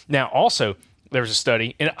 Now, also, there was a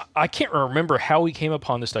study, and I can't remember how we came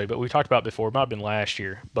upon this study, but we talked about it before. It might have been last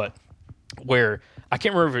year, but where I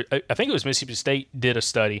can't remember. I think it was Mississippi State did a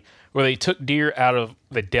study where they took deer out of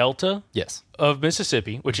the delta of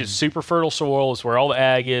Mississippi, which is super fertile soil. It's where all the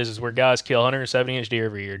ag is where guys kill 170-inch deer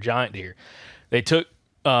every year, giant deer. They took,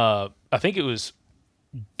 I think it was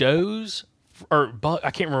does or buck.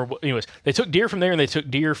 I can't remember. Anyways, they took deer from there and they took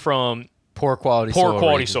deer from poor quality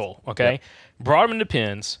soil. Okay, brought them into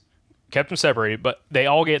pens, kept them separated, but they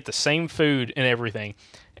all get the same food and everything,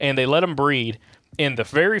 and they let them breed. In the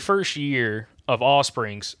very first year of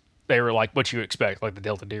offsprings, they were like what you expect. Like the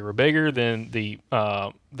Delta deer were bigger than the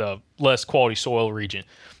less quality soil region.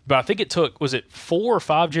 But I think it took, was it 4 or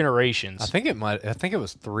 5 generations? I think it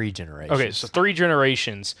was 3 generations. Okay, so 3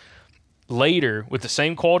 generations later with the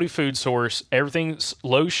same quality food source, everything's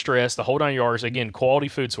low stress, the whole 9 yards, again, quality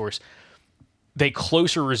food source. They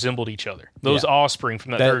closer resembled each other. Those offspring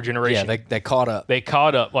from that third generation. Yeah, they caught up. They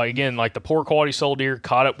caught up. Like, again, like the poor quality soil deer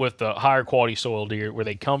caught up with the higher quality soil deer where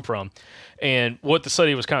they come from. And what the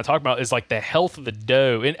study was kind of talking about is like the health of the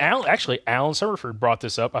doe. And Alan Summerford brought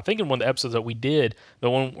this up, I think in one of the episodes that we did, the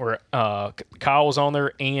one where Kyle was on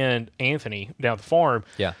there and Anthony down at the farm.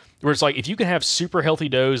 Yeah. Where it's like, if you can have super healthy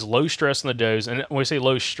does, low stress in the does, and when we say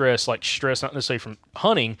low stress, like stress not necessarily from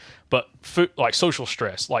hunting, but food, like social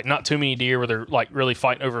stress, like not too many deer where they're like really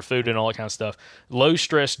fighting over food and all that kind of stuff. Low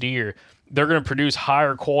stress deer, they're going to produce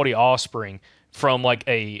higher quality offspring from like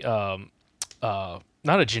a,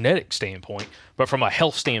 not a genetic standpoint, but from a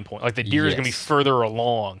health standpoint. Like the deer is going to be further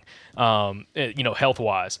along,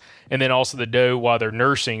 health-wise. And then also the doe, while they're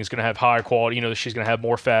nursing, is going to have higher quality. She's going to have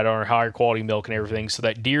more fat on her, higher quality milk and everything. So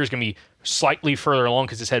that deer is going to be slightly further along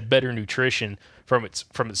because it's had better nutrition from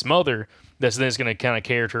its mother. That's then is going to kind of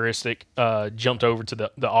characteristic jumped over to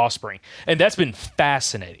the offspring. And that's been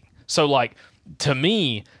fascinating. So like, to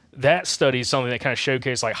me, that study is something that kind of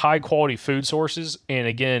showcased like high quality food sources. And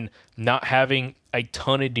again, not having a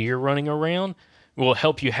ton of deer running around will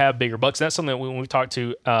help you have bigger bucks. That's something that when we talked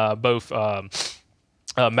to both Matt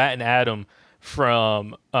and Adam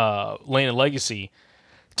from Land and Legacy,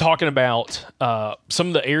 talking about some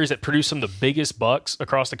of the areas that produce some of the biggest bucks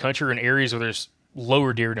across the country are in areas where there's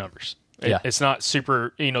lower deer numbers. It's not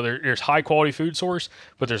super, there's high quality food source,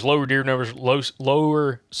 but there's lower deer numbers,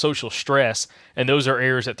 lower social stress, and those are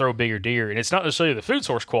areas that throw bigger deer. And it's not necessarily the food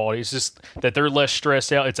source quality; it's just that they're less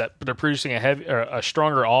stressed out. It's that they're producing a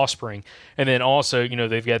stronger offspring, and then also,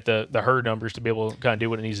 they've got the herd numbers to be able to kind of do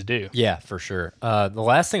what it needs to do. Yeah, for sure. The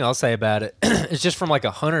last thing I'll say about it is just from like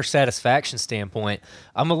a hunter satisfaction standpoint,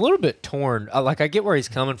 I'm a little bit torn. I get where he's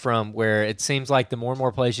coming from, where it seems like the more and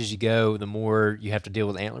more places you go, the more you have to deal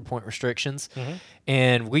with antler point restrictions. Mm-hmm.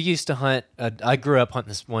 And we used to hunt. I grew up hunting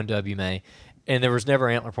this one WMA, and there was never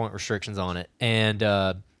antler point restrictions on it. And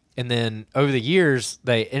then over the years,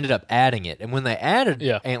 they ended up adding it. And when they added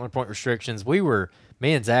antler point restrictions,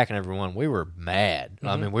 me and Zach and everyone, we were mad. Mm-hmm.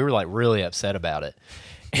 I mean, we were like really upset about it.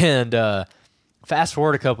 And fast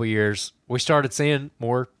forward a couple years, we started seeing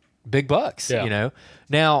more big bucks.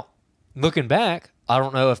 Now looking back, I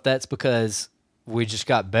don't know if that's because we just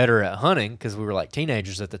got better at hunting because we were like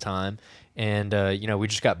teenagers at the time, and we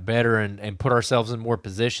just got better and put ourselves in more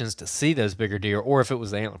positions to see those bigger deer, or if it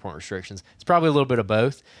was the antler point restrictions. It's probably a little bit of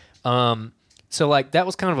both. So like that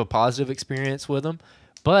was kind of a positive experience with them,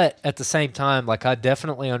 but at the same time, like I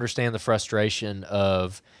definitely understand the frustration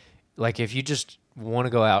of like if you just want to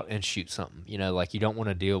go out and shoot something, like you don't want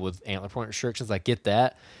to deal with antler point restrictions. I get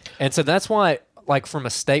that, and so that's why, like from a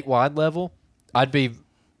statewide level,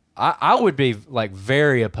 I would be like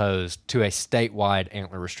very opposed to a statewide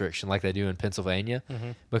antler restriction like they do in Pennsylvania,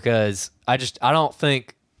 because I don't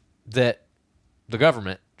think that the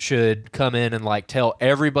government should come in and like tell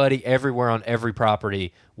everybody everywhere on every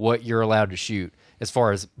property what you're allowed to shoot as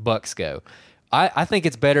far as bucks go. I think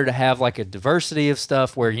it's better to have like a diversity of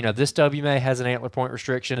stuff where, this WMA has an antler point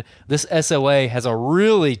restriction. This SOA has a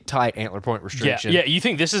really tight antler point restriction. Yeah. You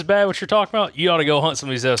think this is bad, what you're talking about? You ought to go hunt some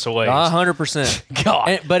of these SOAs. 100%.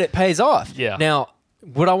 God. But it pays off. Yeah. Now,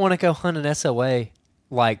 would I want to go hunt an SOA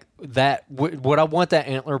like that? Would I want that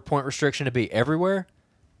antler point restriction to be everywhere?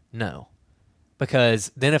 No. Because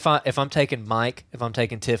then if I'm taking Mike, if I'm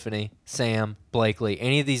taking Tiffany, Sam, Blakely,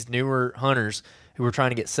 any of these newer hunters who are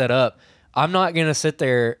trying to get set up, I'm not going to sit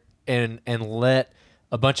there and let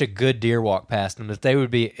a bunch of good deer walk past them that they would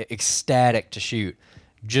be ecstatic to shoot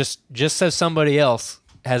just so somebody else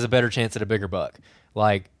has a better chance at a bigger buck.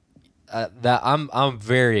 Like that, I'm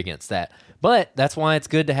very against that. But that's why it's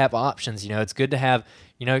good to have options. It's good to have,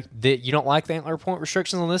 that you don't like the antler point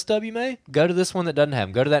restrictions on this WMA, go to this one that doesn't have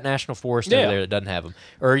them. Go to that national forest over there that doesn't have them.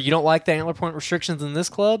 Or you don't like the antler point restrictions in this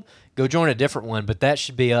club, go join a different one. But that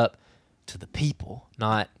should be up to the people,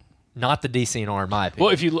 not the DCNR, in my opinion.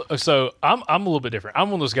 Well, if you look, so I'm a little bit different. I'm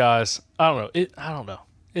one of those guys. I don't know.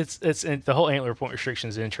 It's the whole antler point restriction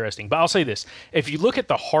is interesting. But I'll say this: if you look at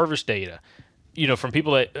the harvest data, from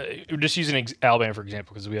people that just using Alabama for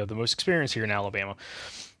example, because we have the most experience here in Alabama.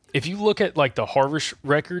 If you look at like the harvest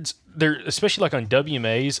records, they're especially like on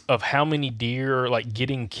WMAs of how many deer are like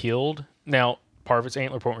getting killed. Now, part of it's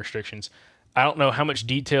antler point restrictions. I don't know how much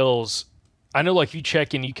details. I know, like, you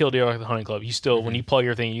check in, you kill deer like the hunting club. You still, when you plug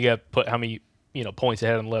your thing, you got to put how many, points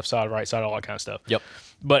ahead on the left side, right side, all that kind of stuff. Yep.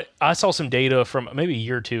 But I saw some data from maybe a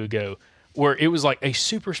year or two ago where it was like a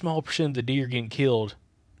super small percent of the deer getting killed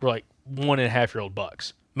were like 1.5-year-old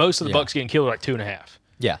bucks. Most of the bucks getting killed are like 2.5.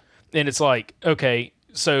 Yeah. And it's like, okay,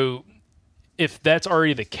 so if that's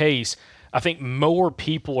already the case, I think more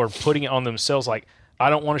people are putting it on themselves like, I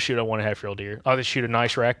don't want to shoot a 1.5-year-old deer. I'll just shoot a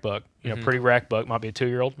nice rack buck, pretty rack buck. Might be a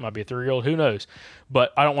 2-year-old, might be a 3-year-old, who knows?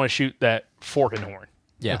 But I don't want to shoot that fork and horn.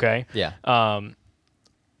 Yeah. Okay. Yeah.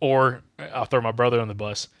 Or I'll throw my brother on the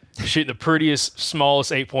bus. Shoot the prettiest,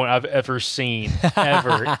 smallest 8-point I've ever seen,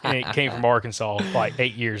 ever. And it came from Arkansas like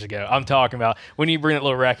 8 years ago. I'm talking about when you bring that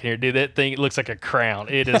little rack in here, dude, that thing, it looks like a crown.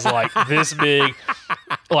 It is like this big,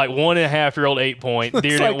 like 1.5-year-old 8-point.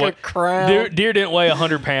 Deer didn't weigh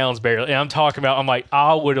 100 pounds barely. And I'm talking about, I'm like,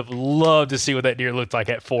 I would have loved to see what that deer looked like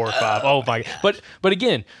at 4 or 5. Oh my God. But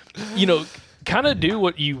again, kind of do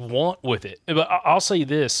what you want with it. But I'll say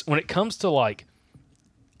this, when it comes to like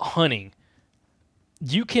hunting,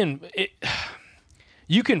 you can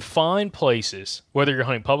find places, whether you're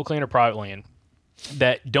hunting public land or private land,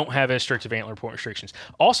 that don't have as strict of antler point restrictions.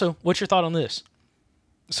 Also, what's your thought on this?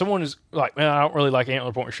 Someone is like, man, I don't really like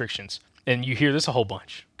antler point restrictions. And you hear this a whole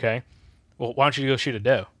bunch, okay? Well, why don't you go shoot a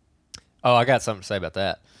doe? Oh, I got something to say about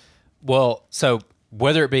that. Well, so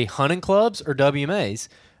whether it be hunting clubs or WMAs,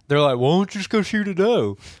 they're like, why don't you just go shoot a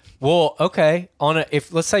doe? Well, okay,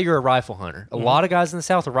 if let's say you're a rifle hunter. A lot of guys in the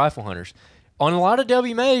South are rifle hunters. On a lot of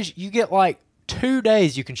WMAs, you get like 2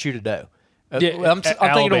 days you can shoot a doe. I'm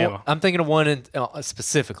thinking of one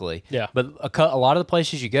specifically. Yeah. But a lot of the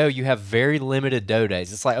places you go, you have very limited doe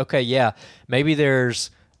days. It's like, okay, yeah, maybe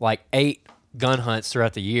there's like 8 gun hunts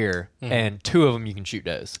throughout the year, and 2 of them you can shoot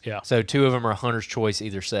does. Yeah. So 2 of them are hunter's choice,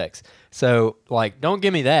 either sex. So like, don't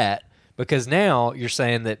give me that, because now you're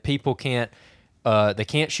saying that people can't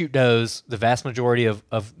shoot does the vast majority of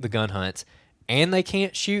the gun hunts, and they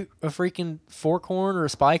can't shoot a freaking fork horn or a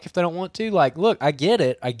spike if they don't want to. Like, look, I get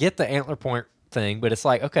it. I get the antler point thing, but it's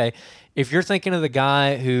like, okay, if you're thinking of the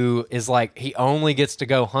guy who is like, he only gets to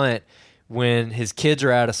go hunt when his kids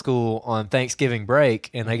are out of school on Thanksgiving break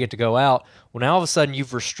and they get to go out, well, now all of a sudden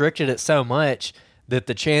you've restricted it so much that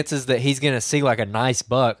the chances that he's going to see like a nice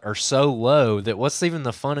buck are so low that what's even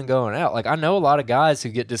the fun in going out? Like, I know a lot of guys who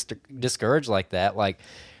get discouraged like that. Like,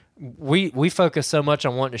 we focus so much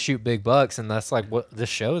on wanting to shoot big bucks, and that's like what this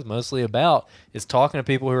show is mostly about, is talking to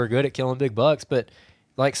people who are good at killing big bucks. But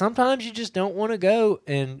like, sometimes you just don't want to go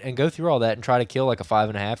and go through all that and try to kill like a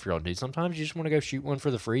 5.5-year-old dude. Sometimes you just want to go shoot one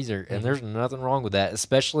for the freezer, and there's nothing wrong with that,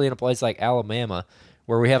 especially in a place like Alabama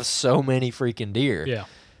where we have so many freaking deer. Yeah.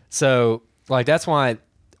 So like, that's why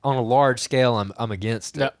on a large scale I'm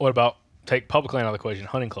against it. Now, what about take public land out of the equation?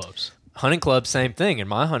 Hunting clubs. Hunting clubs, same thing. In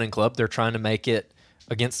my hunting club, they're trying to make it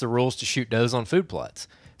against the rules to shoot does on food plots.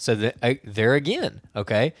 So there again,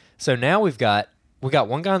 okay? So now we got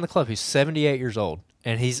one guy in the club who's 78 years old,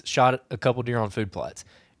 and he's shot a couple deer on food plots.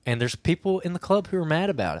 And there's people in the club who are mad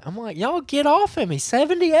about it. I'm like, y'all get off him. He's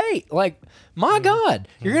 78. Like, my God,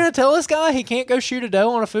 you're going to tell this guy he can't go shoot a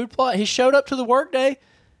doe on a food plot? He showed up to the workday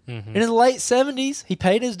in his late 70s. He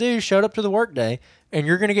paid his dues, showed up to the workday, and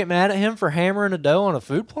you're going to get mad at him for hammering a doe on a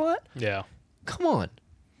food plot? Yeah. Come on.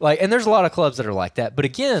 Like, and there's a lot of clubs that are like that. But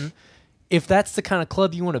again, if that's the kind of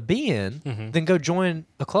club you want to be in, then go join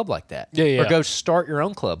a club like that. Yeah. Or go start your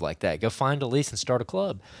own club like that. Go find a lease and start a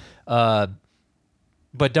club.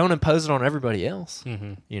 But don't impose it on everybody else.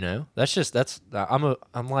 You know,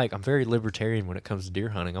 I'm very libertarian when it comes to deer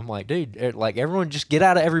hunting. I'm like, dude, like everyone just get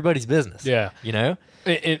out of everybody's business. Yeah. You know?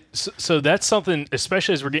 So that's something,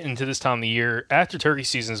 especially as we're getting into this time of the year, after turkey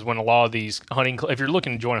season is when a lot of these hunting, if you're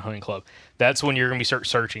looking to join a hunting club, that's when you're going to be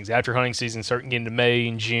searching. After hunting season, starting getting into May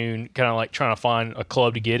and June, kind of like trying to find a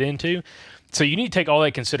club to get into. So you need to take all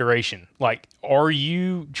that consideration. Like, are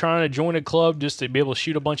you trying to join a club just to be able to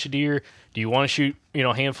shoot a bunch of deer? Do you want to shoot,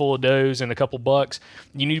 a handful of does and a couple bucks?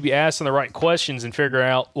 You need to be asking the right questions and figure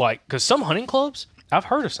out, like, because some hunting clubs, I've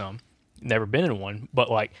heard of some, never been in one, but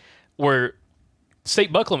like where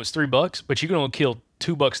state buck limit's $3, but you can only kill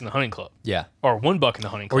 $2 in the hunting club. Yeah. Or $1 in the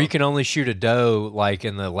hunting club. Or you can only shoot a doe like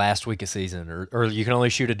in the last week of season, or you can only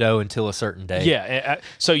shoot a doe until a certain day. Yeah.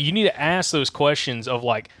 So you need to ask those questions of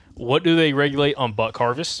like, what do they regulate on buck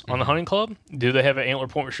harvest on the hunting club? Do they have an antler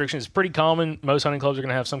point restriction? It's pretty common. Most hunting clubs are going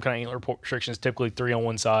to have some kind of antler point restrictions, typically 3 on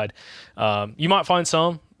one side. You might find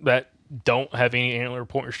some that don't have any antler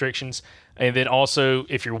point restrictions. And then also,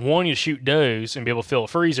 if you're wanting to shoot does and be able to fill a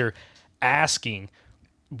freezer, asking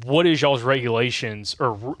what is y'all's regulations,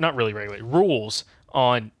 or not really rules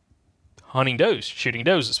on hunting does, shooting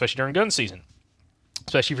does, especially during gun season.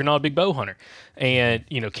 Especially if you're not a big bow hunter. And,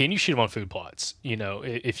 can you shoot them on food plots?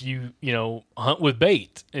 If you, hunt with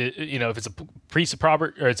bait, if it's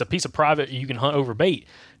a piece of private, you can hunt over bait.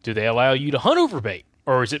 Do they allow you to hunt over bait?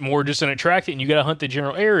 Or is it more just an attractant and you got to hunt the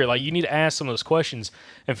general area? Like, you need to ask some of those questions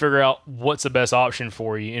and figure out what's the best option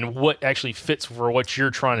for you and what actually fits for what you're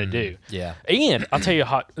trying to do. Yeah. And I'll tell you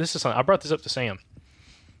this is something, I brought this up to Sam.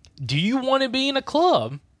 Do you want to be in a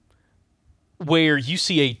club where you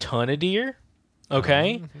see a ton of deer?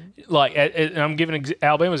 Okay, like I'm giving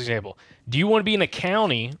Alabama's example. Do you want to be in a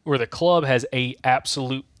county where the club has a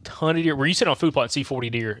absolute ton of deer, where you sit on a food plot and see 40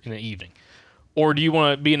 deer in the evening? Or do you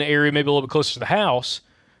want to be in an area maybe a little bit closer to the house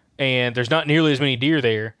and there's not nearly as many deer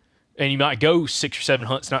there, and you might go 6 or 7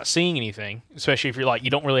 hunts not seeing anything, especially if you're like, you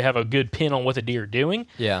don't really have a good pin on what the deer are doing?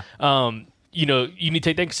 Yeah. You need to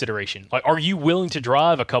take that into consideration. Like, are you willing to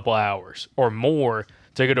drive a couple hours or more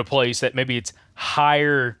to go to a place that maybe it's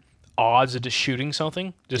higher odds of just shooting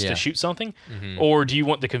something, to shoot something? Or do you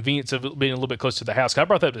want the convenience of being a little bit close to the house? 'Cause I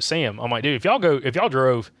brought that up to Sam. I'm like, dude, if y'all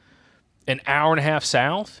drove an hour and a half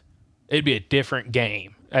south, it'd be a different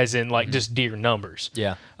game, as in like just deer numbers.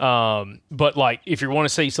 Yeah. But like, if you want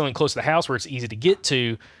to say something close to the house where it's easy to get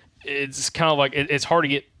to, it's kind of like, it's hard to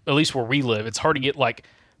get, at least where we live, it's hard to get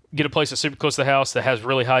a place that's super close to the house that has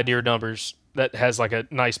really high deer numbers, that has like a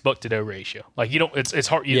nice buck to doe ratio. Like, it's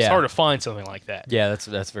hard to find something like that. Yeah,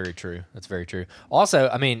 that's very true. That's very true. Also,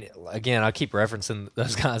 I mean, again, I keep referencing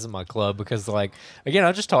those guys in my club because, like, again,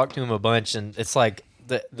 I just talked to them a bunch, and it's like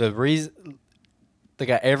the reason they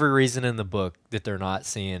got every reason in the book that they're not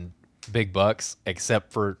seeing big bucks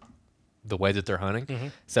except for the way that they're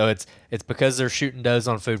hunting. So it's because they're shooting does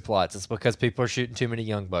on food plots. It's because people are shooting too many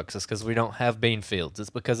young bucks. It's because we don't have bean fields. It's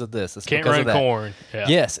because of this. It's Can't because run of that. corn. Yeah.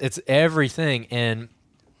 Yes, it's everything. And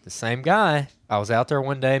the same guy, I was out there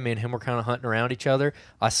one day, me and him were kind of hunting around each other.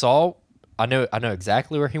 I know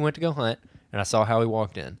exactly where he went to go hunt, and I saw how he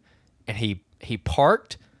walked in. And he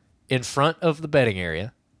parked in front of the bedding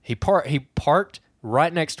area. He parked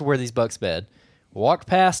right next to where these bucks bed, walked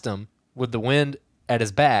past them with the wind at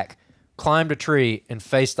his back, climbed a tree, and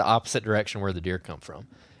faced the opposite direction where the deer come from.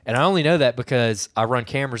 And I only know that because I run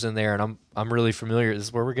cameras in there, and I'm really familiar. This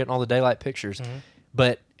is where we're getting all the daylight pictures.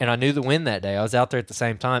 And I knew the wind that day. I was out there at the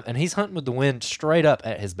same time, and he's hunting with the wind straight up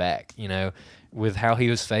at his back, with how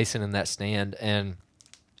he was facing in that stand. And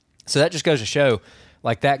so that just goes to show,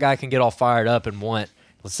 like, that guy can get all fired up and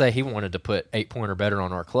let's say he wanted to put 8 point or better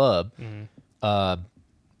on our club.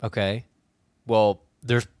 Okay, well,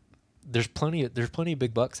 there's plenty of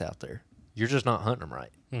big bucks out there. You're just not hunting them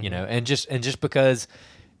right, and just because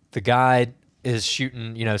the guy is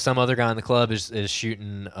shooting, some other guy in the club is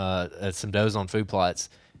shooting some does on food plots,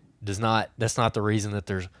 that's not the reason that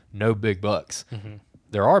there's no big bucks.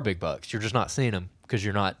 There are big bucks. You're just not seeing them because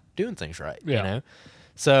you're not doing things right.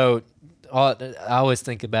 So I always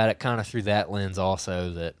think about it kind of through that lens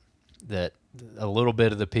also, that a little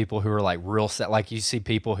bit of the people who are like real set, like you see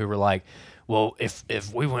people who were like, well,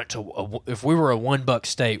 if we were a $1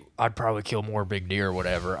 state, I'd probably kill more big deer or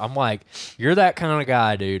whatever. I'm like, you're that kind of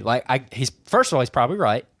guy, dude. Like, first of all, he's probably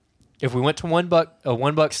right. if we went to one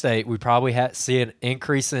buck state, we probably see an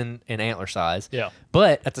increase in antler size. Yeah.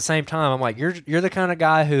 But at the same time, I'm like, you're the kind of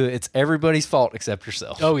guy who it's everybody's fault except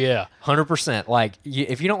yourself. Oh yeah, 100%. Like,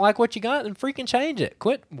 if you don't like what you got, then freaking change it.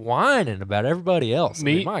 Quit whining about everybody else.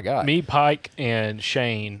 My God. Me, Pike, and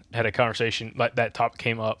Shane had a conversation like that. Topic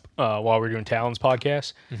came up while we were doing Talon's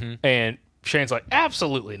podcast, and Shane's like,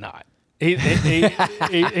 absolutely not. He said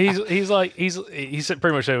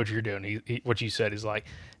pretty much said what you're doing. What you said is like,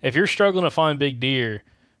 if you're struggling to find big deer,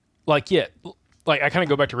 like I kind of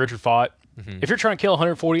go back to Richard Fott. If you're trying to kill a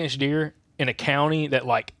 140-inch deer in a county that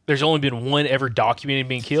like there's only been one ever documented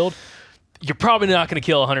being killed, you're probably not going to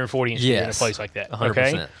kill a 140-inch deer in a place like that. 100%.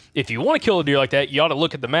 Okay, if you want to kill a deer like that, you ought to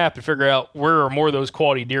look at the map and figure out where are more of those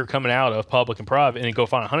quality deer coming out of public and private, and then go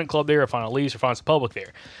find a hunting club there, or find a lease, or find some public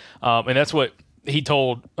there. And that's what he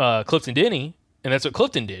told Clifton Denny, and that's what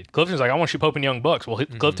Clifton did. Clifton's like, I want to shoot Pope and Young bucks. Well,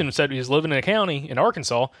 Clifton said he was living in a county in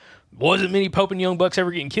Arkansas. Wasn't many Pope and Young bucks ever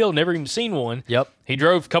getting killed. Never even seen one. Yep. He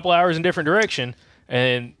drove a couple hours in different direction,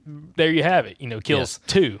 and there you have it. Kills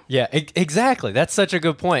two. Yeah, exactly. That's such a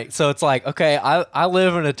good point. So it's like, okay, I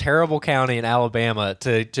live in a terrible county in Alabama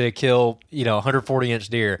to kill 140-inch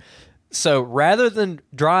deer. So rather than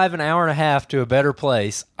drive an hour and a half to a better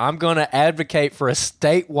place, I'm going to advocate for a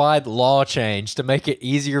statewide law change to make it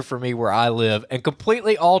easier for me where I live and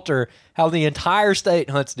completely alter how the entire state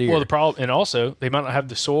hunts deer. Well, the problem, and also they might not have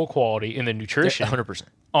the soil quality and the nutrition 100%.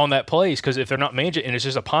 on that place, because if they're not managing and it's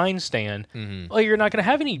just a pine stand, well, you're not going to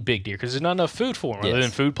have any big deer because there's not enough food for them other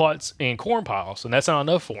than food plots and corn piles, and that's not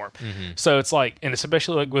enough for them. So it's like, and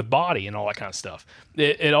especially like with body and all that kind of stuff,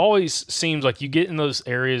 it always seems like you get in those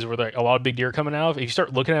areas where there a lot of big deer are coming out of. If you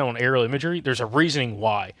start looking at it on aerial imagery, there's a reasoning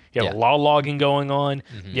why. You have a lot of logging going on.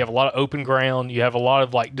 You have a lot of open ground. You have a lot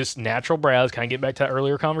of like just natural browse, kind of get back to that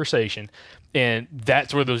earlier conversation, and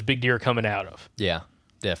that's where those big deer are coming out of. Yeah.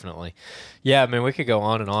 Definitely. Yeah, I mean, we could go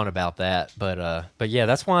on and on about that, but yeah,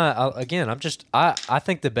 that's why I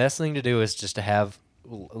think the best thing to do is just to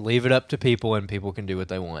leave it up to people, and people can do what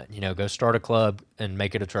they want. Go start a club and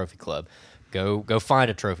make it a trophy club. Go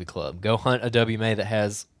find a trophy club. Go hunt a WMA that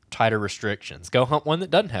has tighter restrictions. Go hunt one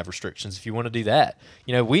that doesn't have restrictions if you want to do that.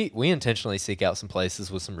 We intentionally seek out some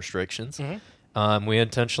places with some restrictions. We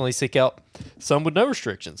intentionally seek out some with no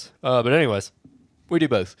restrictions. But anyways, we do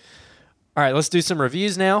both. All right, let's do some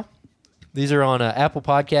reviews now. These are on Apple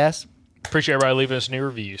Podcasts. Appreciate everybody leaving us new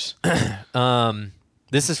reviews.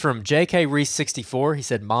 This is from JK Reese 64. He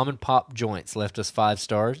said, Mom and Pop Joints, left us 5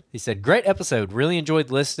 stars. He said, great episode. Really enjoyed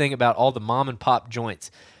listening about all the mom and pop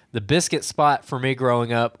joints. The biscuit spot for me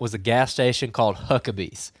growing up was a gas station called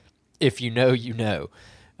Huckabee's. If you know, you know.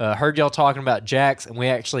 Heard y'all talking about Jack's, and we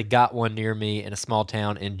actually got one near me in a small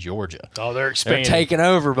town in Georgia. Oh, they're expanding. They're taking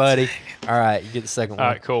over, buddy. All right, you get the second one.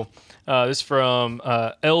 All right, cool. This is from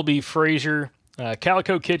LB Frazier,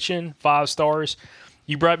 Calico Kitchen, 5 stars.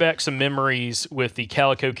 You brought back some memories with the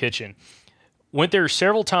Calico Kitchen. Went there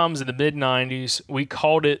several times in the mid-'90s. We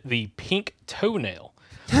called it the Pink Toenail.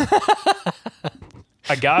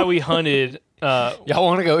 A guy we hunted... y'all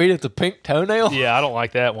want to go eat at the Pink Toenail? Yeah, I don't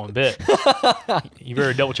like that one bit. You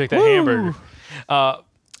better double-check that hamburger.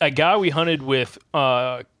 A guy we hunted with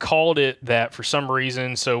called it that for some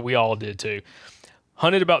reason, so we all did too.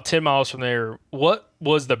 Hunted about 10 miles from there. What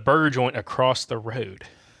was the burger joint across the road?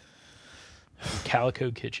 Calico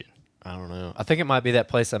Kitchen. I don't know. I think it might be that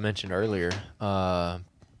place I mentioned earlier. Well,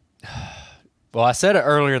 I said it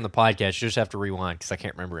earlier in the podcast. You just have to rewind because I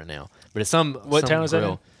can't remember it now. But it's What town is that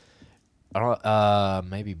in? I don't.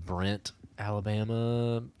 Maybe Brent,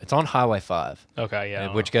 Alabama. It's on Highway 5. Okay,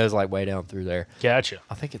 yeah. Which goes like way down through there. Gotcha.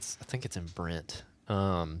 I think it's in Brent.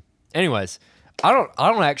 Anyways. I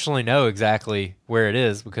don't actually know exactly where it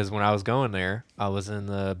is because when I was going there, I was in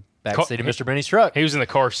the back seat of Mr. Benny's truck. He was in the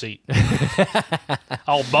car seat.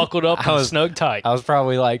 All buckled up and snug tight. I was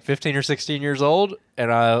probably like 15 or 16 years old,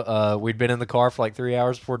 and we'd been in the car for like 3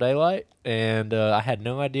 hours before daylight, and I had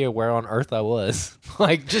no idea where on earth I was.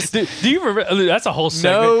 Like, just do you remember? That's a whole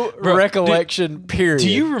segment. No recollection, period. Do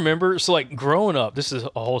you remember? So, like, growing up, this is a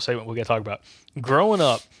whole segment we got to talk about. Growing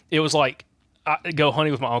up, it was like, I go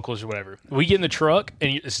hunting with my uncles or whatever. We get in the truck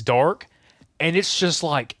and it's dark, and it's just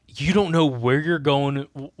like you don't know where you're going.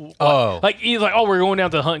 Like we're going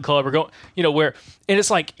down to the hunting club or going, where, and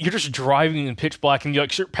it's like you're just driving in pitch black and you're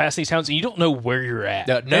like past these towns and you don't know where you're at.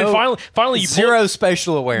 No, and finally, you zero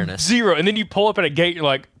spatial awareness. Zero, and then you pull up at a gate. You're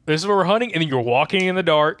like, this is where we're hunting, and then you're walking in the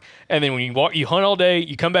dark, and then when you hunt all day,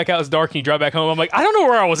 you come back out, it's dark, and you drive back home. I'm like, I don't know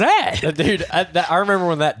where I was at. Dude, I remember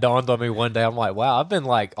when that dawned on me one day. I'm like, wow, I've been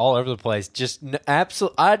like all over the place. Just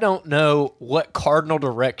absolutely, I don't know what cardinal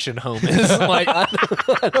direction home is. Like,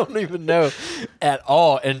 I don't even know at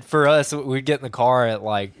all. And for us, we'd get in the car at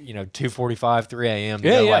like, 2:45, 3 a.m.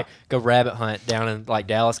 to like go rabbit hunt down in like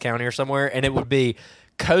Dallas County or somewhere, and it would be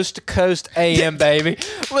coast to coast AM, baby,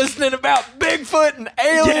 listening about Bigfoot and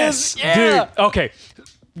aliens. Yes, dude. Okay.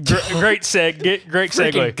 Great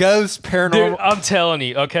segue. Ghost, paranormal. Dude, I'm telling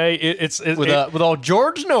you, okay? It's with old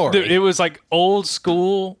George Norrie. Dude, it was like old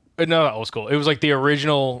school. No, not old school. It was like the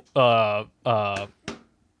original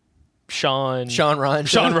Sean Ryan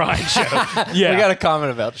show. Yeah. We got a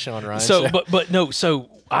comment about Sean Ryan show. So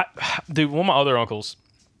dude, one of my other uncles,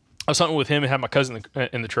 I was hunting with him and had my cousin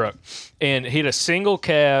in the truck, and he had a single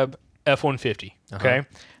cab F-150, okay?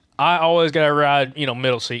 Uh-huh. I always got to ride,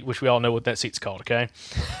 middle seat, which we all know what that seat's called, okay?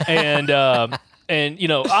 And, I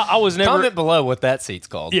was never... Comment below what that seat's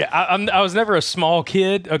called. Yeah, I was never a small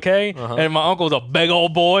kid, okay? Uh-huh. And my uncle was a big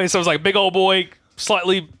old boy, so I was like big old boy,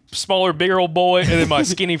 slightly smaller, bigger old boy, and then my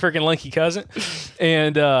skinny freaking lanky cousin.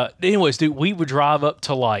 And anyways, dude, we would drive up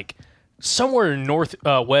to like somewhere in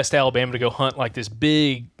west Alabama to go hunt like this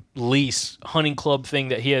big lease hunting club thing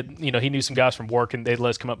that he had. He knew some guys from work, and they'd let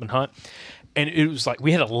us come up and hunt. And it was like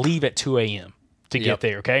we had to leave at 2 a.m. to get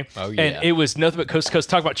there, okay? Oh, yeah. And it was nothing but coast to coast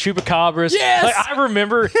talk about chupacabras. Yes! Like, I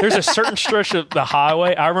remember there's a certain stretch of the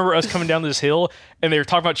highway. I remember us coming down this hill, and they were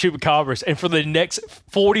talking about chupacabras. And for the next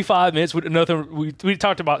 45 minutes, we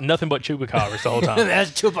talked about nothing but chupacabras the whole time.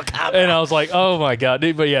 That's chupacabra. And I was like, oh, my God,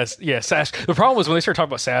 dude. But yes, the problem was when they started talking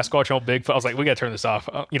about Sasquatch and old Bigfoot, I was like, we got to turn this off.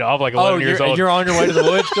 I was like 11 years old. You're on your way to the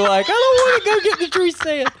woods. You're like, I don't want to go get in the tree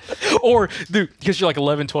stand. Or, dude, because you're like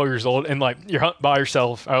 11, 12 years old, and like you're hunting by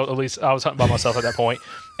yourself. At least I was hunting by myself at that point.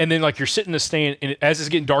 And then, like, you're sitting in the stand, and as it's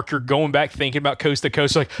getting dark, you're going back thinking about coast to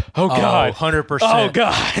coast. Like, oh God, 100%. Oh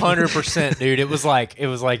God, 100%, dude. It was like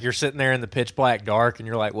you're sitting there in the pitch black dark, and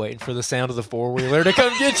you're like waiting for the sound of the 4-wheeler to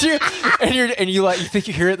come get you, and you think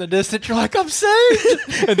you hear it in the distance. You're like, I'm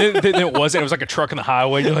saved. And then it wasn't. It was like a truck on the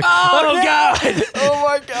highway. You're like, oh God, oh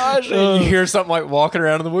my gosh. And you hear something like walking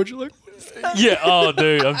around in the woods. You're like, yeah. Oh,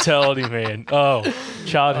 dude, I'm telling you, man. Oh,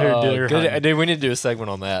 childhood dinner. Dude, we need to do a segment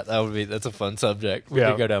on that. That's a fun subject. We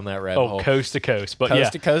could go down that rabbit hole. Coast to coast, but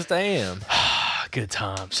coast to coast AM. Good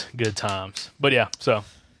times. But yeah. So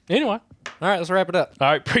anyway. All right, let's wrap it up. All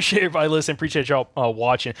right, appreciate everybody listening. Appreciate y'all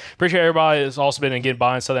watching. Appreciate everybody that's also been again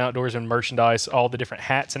buying Southern Outdoors and merchandise, all the different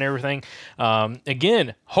hats and everything.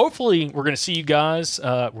 Again, hopefully we're going to see you guys.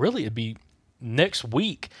 Really, it'd be next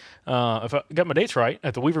week if I got my dates right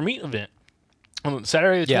at the Weaver Meet event. On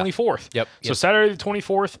Saturday the 24th. Yep. So Saturday the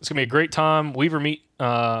 24th, it's going to be a great time. Weaver Meet,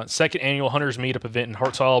 second annual Hunters Meetup event in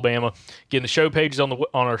Hartsville, Alabama. Again, the show page is on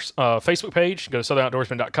our Facebook page. Go to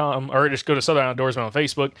southernoutdoorsman.com or just go to Southern Outdoorsman on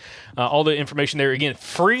Facebook. All the information there. Again,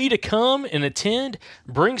 free to come and attend.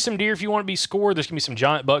 Bring some deer if you want to be scored. There's going to be some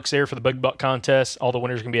giant bucks there for the big buck contest. All the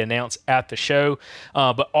winners are going to be announced at the show.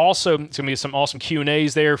 But also, it's going to be some awesome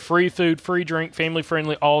Q&As there. Free food, free drink, family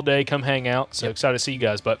friendly all day. Come hang out. So excited to see you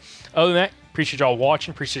guys. But other than that, appreciate y'all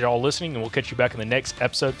watching, appreciate y'all listening, and we'll catch you back in the next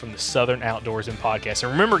episode from the Southern Outdoors and Podcast.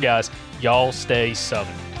 And remember, guys, y'all stay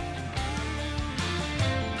Southern.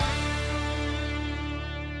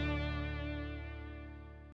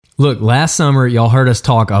 Look, last summer, y'all heard us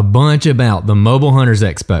talk a bunch about the Mobile Hunters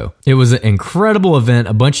Expo. It was an incredible event.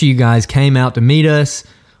 A bunch of you guys came out to meet us.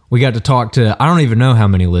 We got to talk to, I don't even know how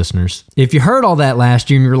many listeners. If you heard all that last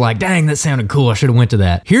year and you're like, dang, that sounded cool, I should have went to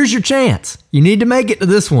that. Here's your chance. You need to make it to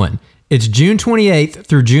this one. It's June 28th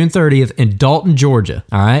through June 30th in Dalton, Georgia.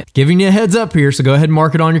 All right? Giving you a heads up here, so go ahead and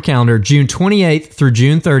mark it on your calendar. June 28th through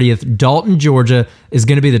June 30th, Dalton, Georgia is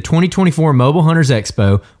going to be the 2024 Mobile Hunters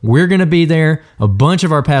Expo. We're going to be there. A bunch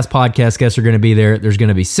of our past podcast guests are going to be there. There's going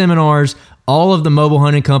to be seminars. All of the mobile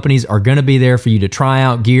hunting companies are going to be there for you to try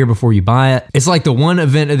out gear before you buy it. It's like the one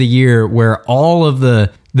event of the year where all of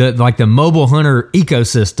the mobile hunter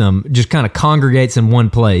ecosystem just kind of congregates in one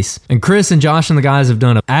place. And Chris and Josh and the guys have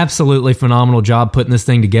done an absolutely phenomenal job putting this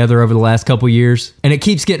thing together over the last couple years. And it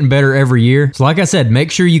keeps getting better every year. So like I said,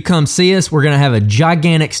 make sure you come see us. We're going to have a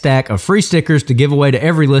gigantic stack of free stickers to give away to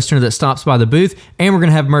every listener that stops by the booth. And we're going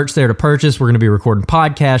to have merch there to purchase. We're going to be recording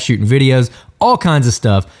podcasts, shooting videos, all kinds of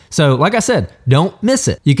stuff. So like I said, don't miss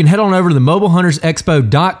it. You can head on over to the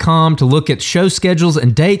mobilehuntersexpo.com to look at show schedules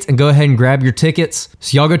and dates and go ahead and grab your tickets.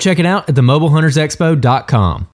 So y'all go check it out at the mobilehuntersexpo.com.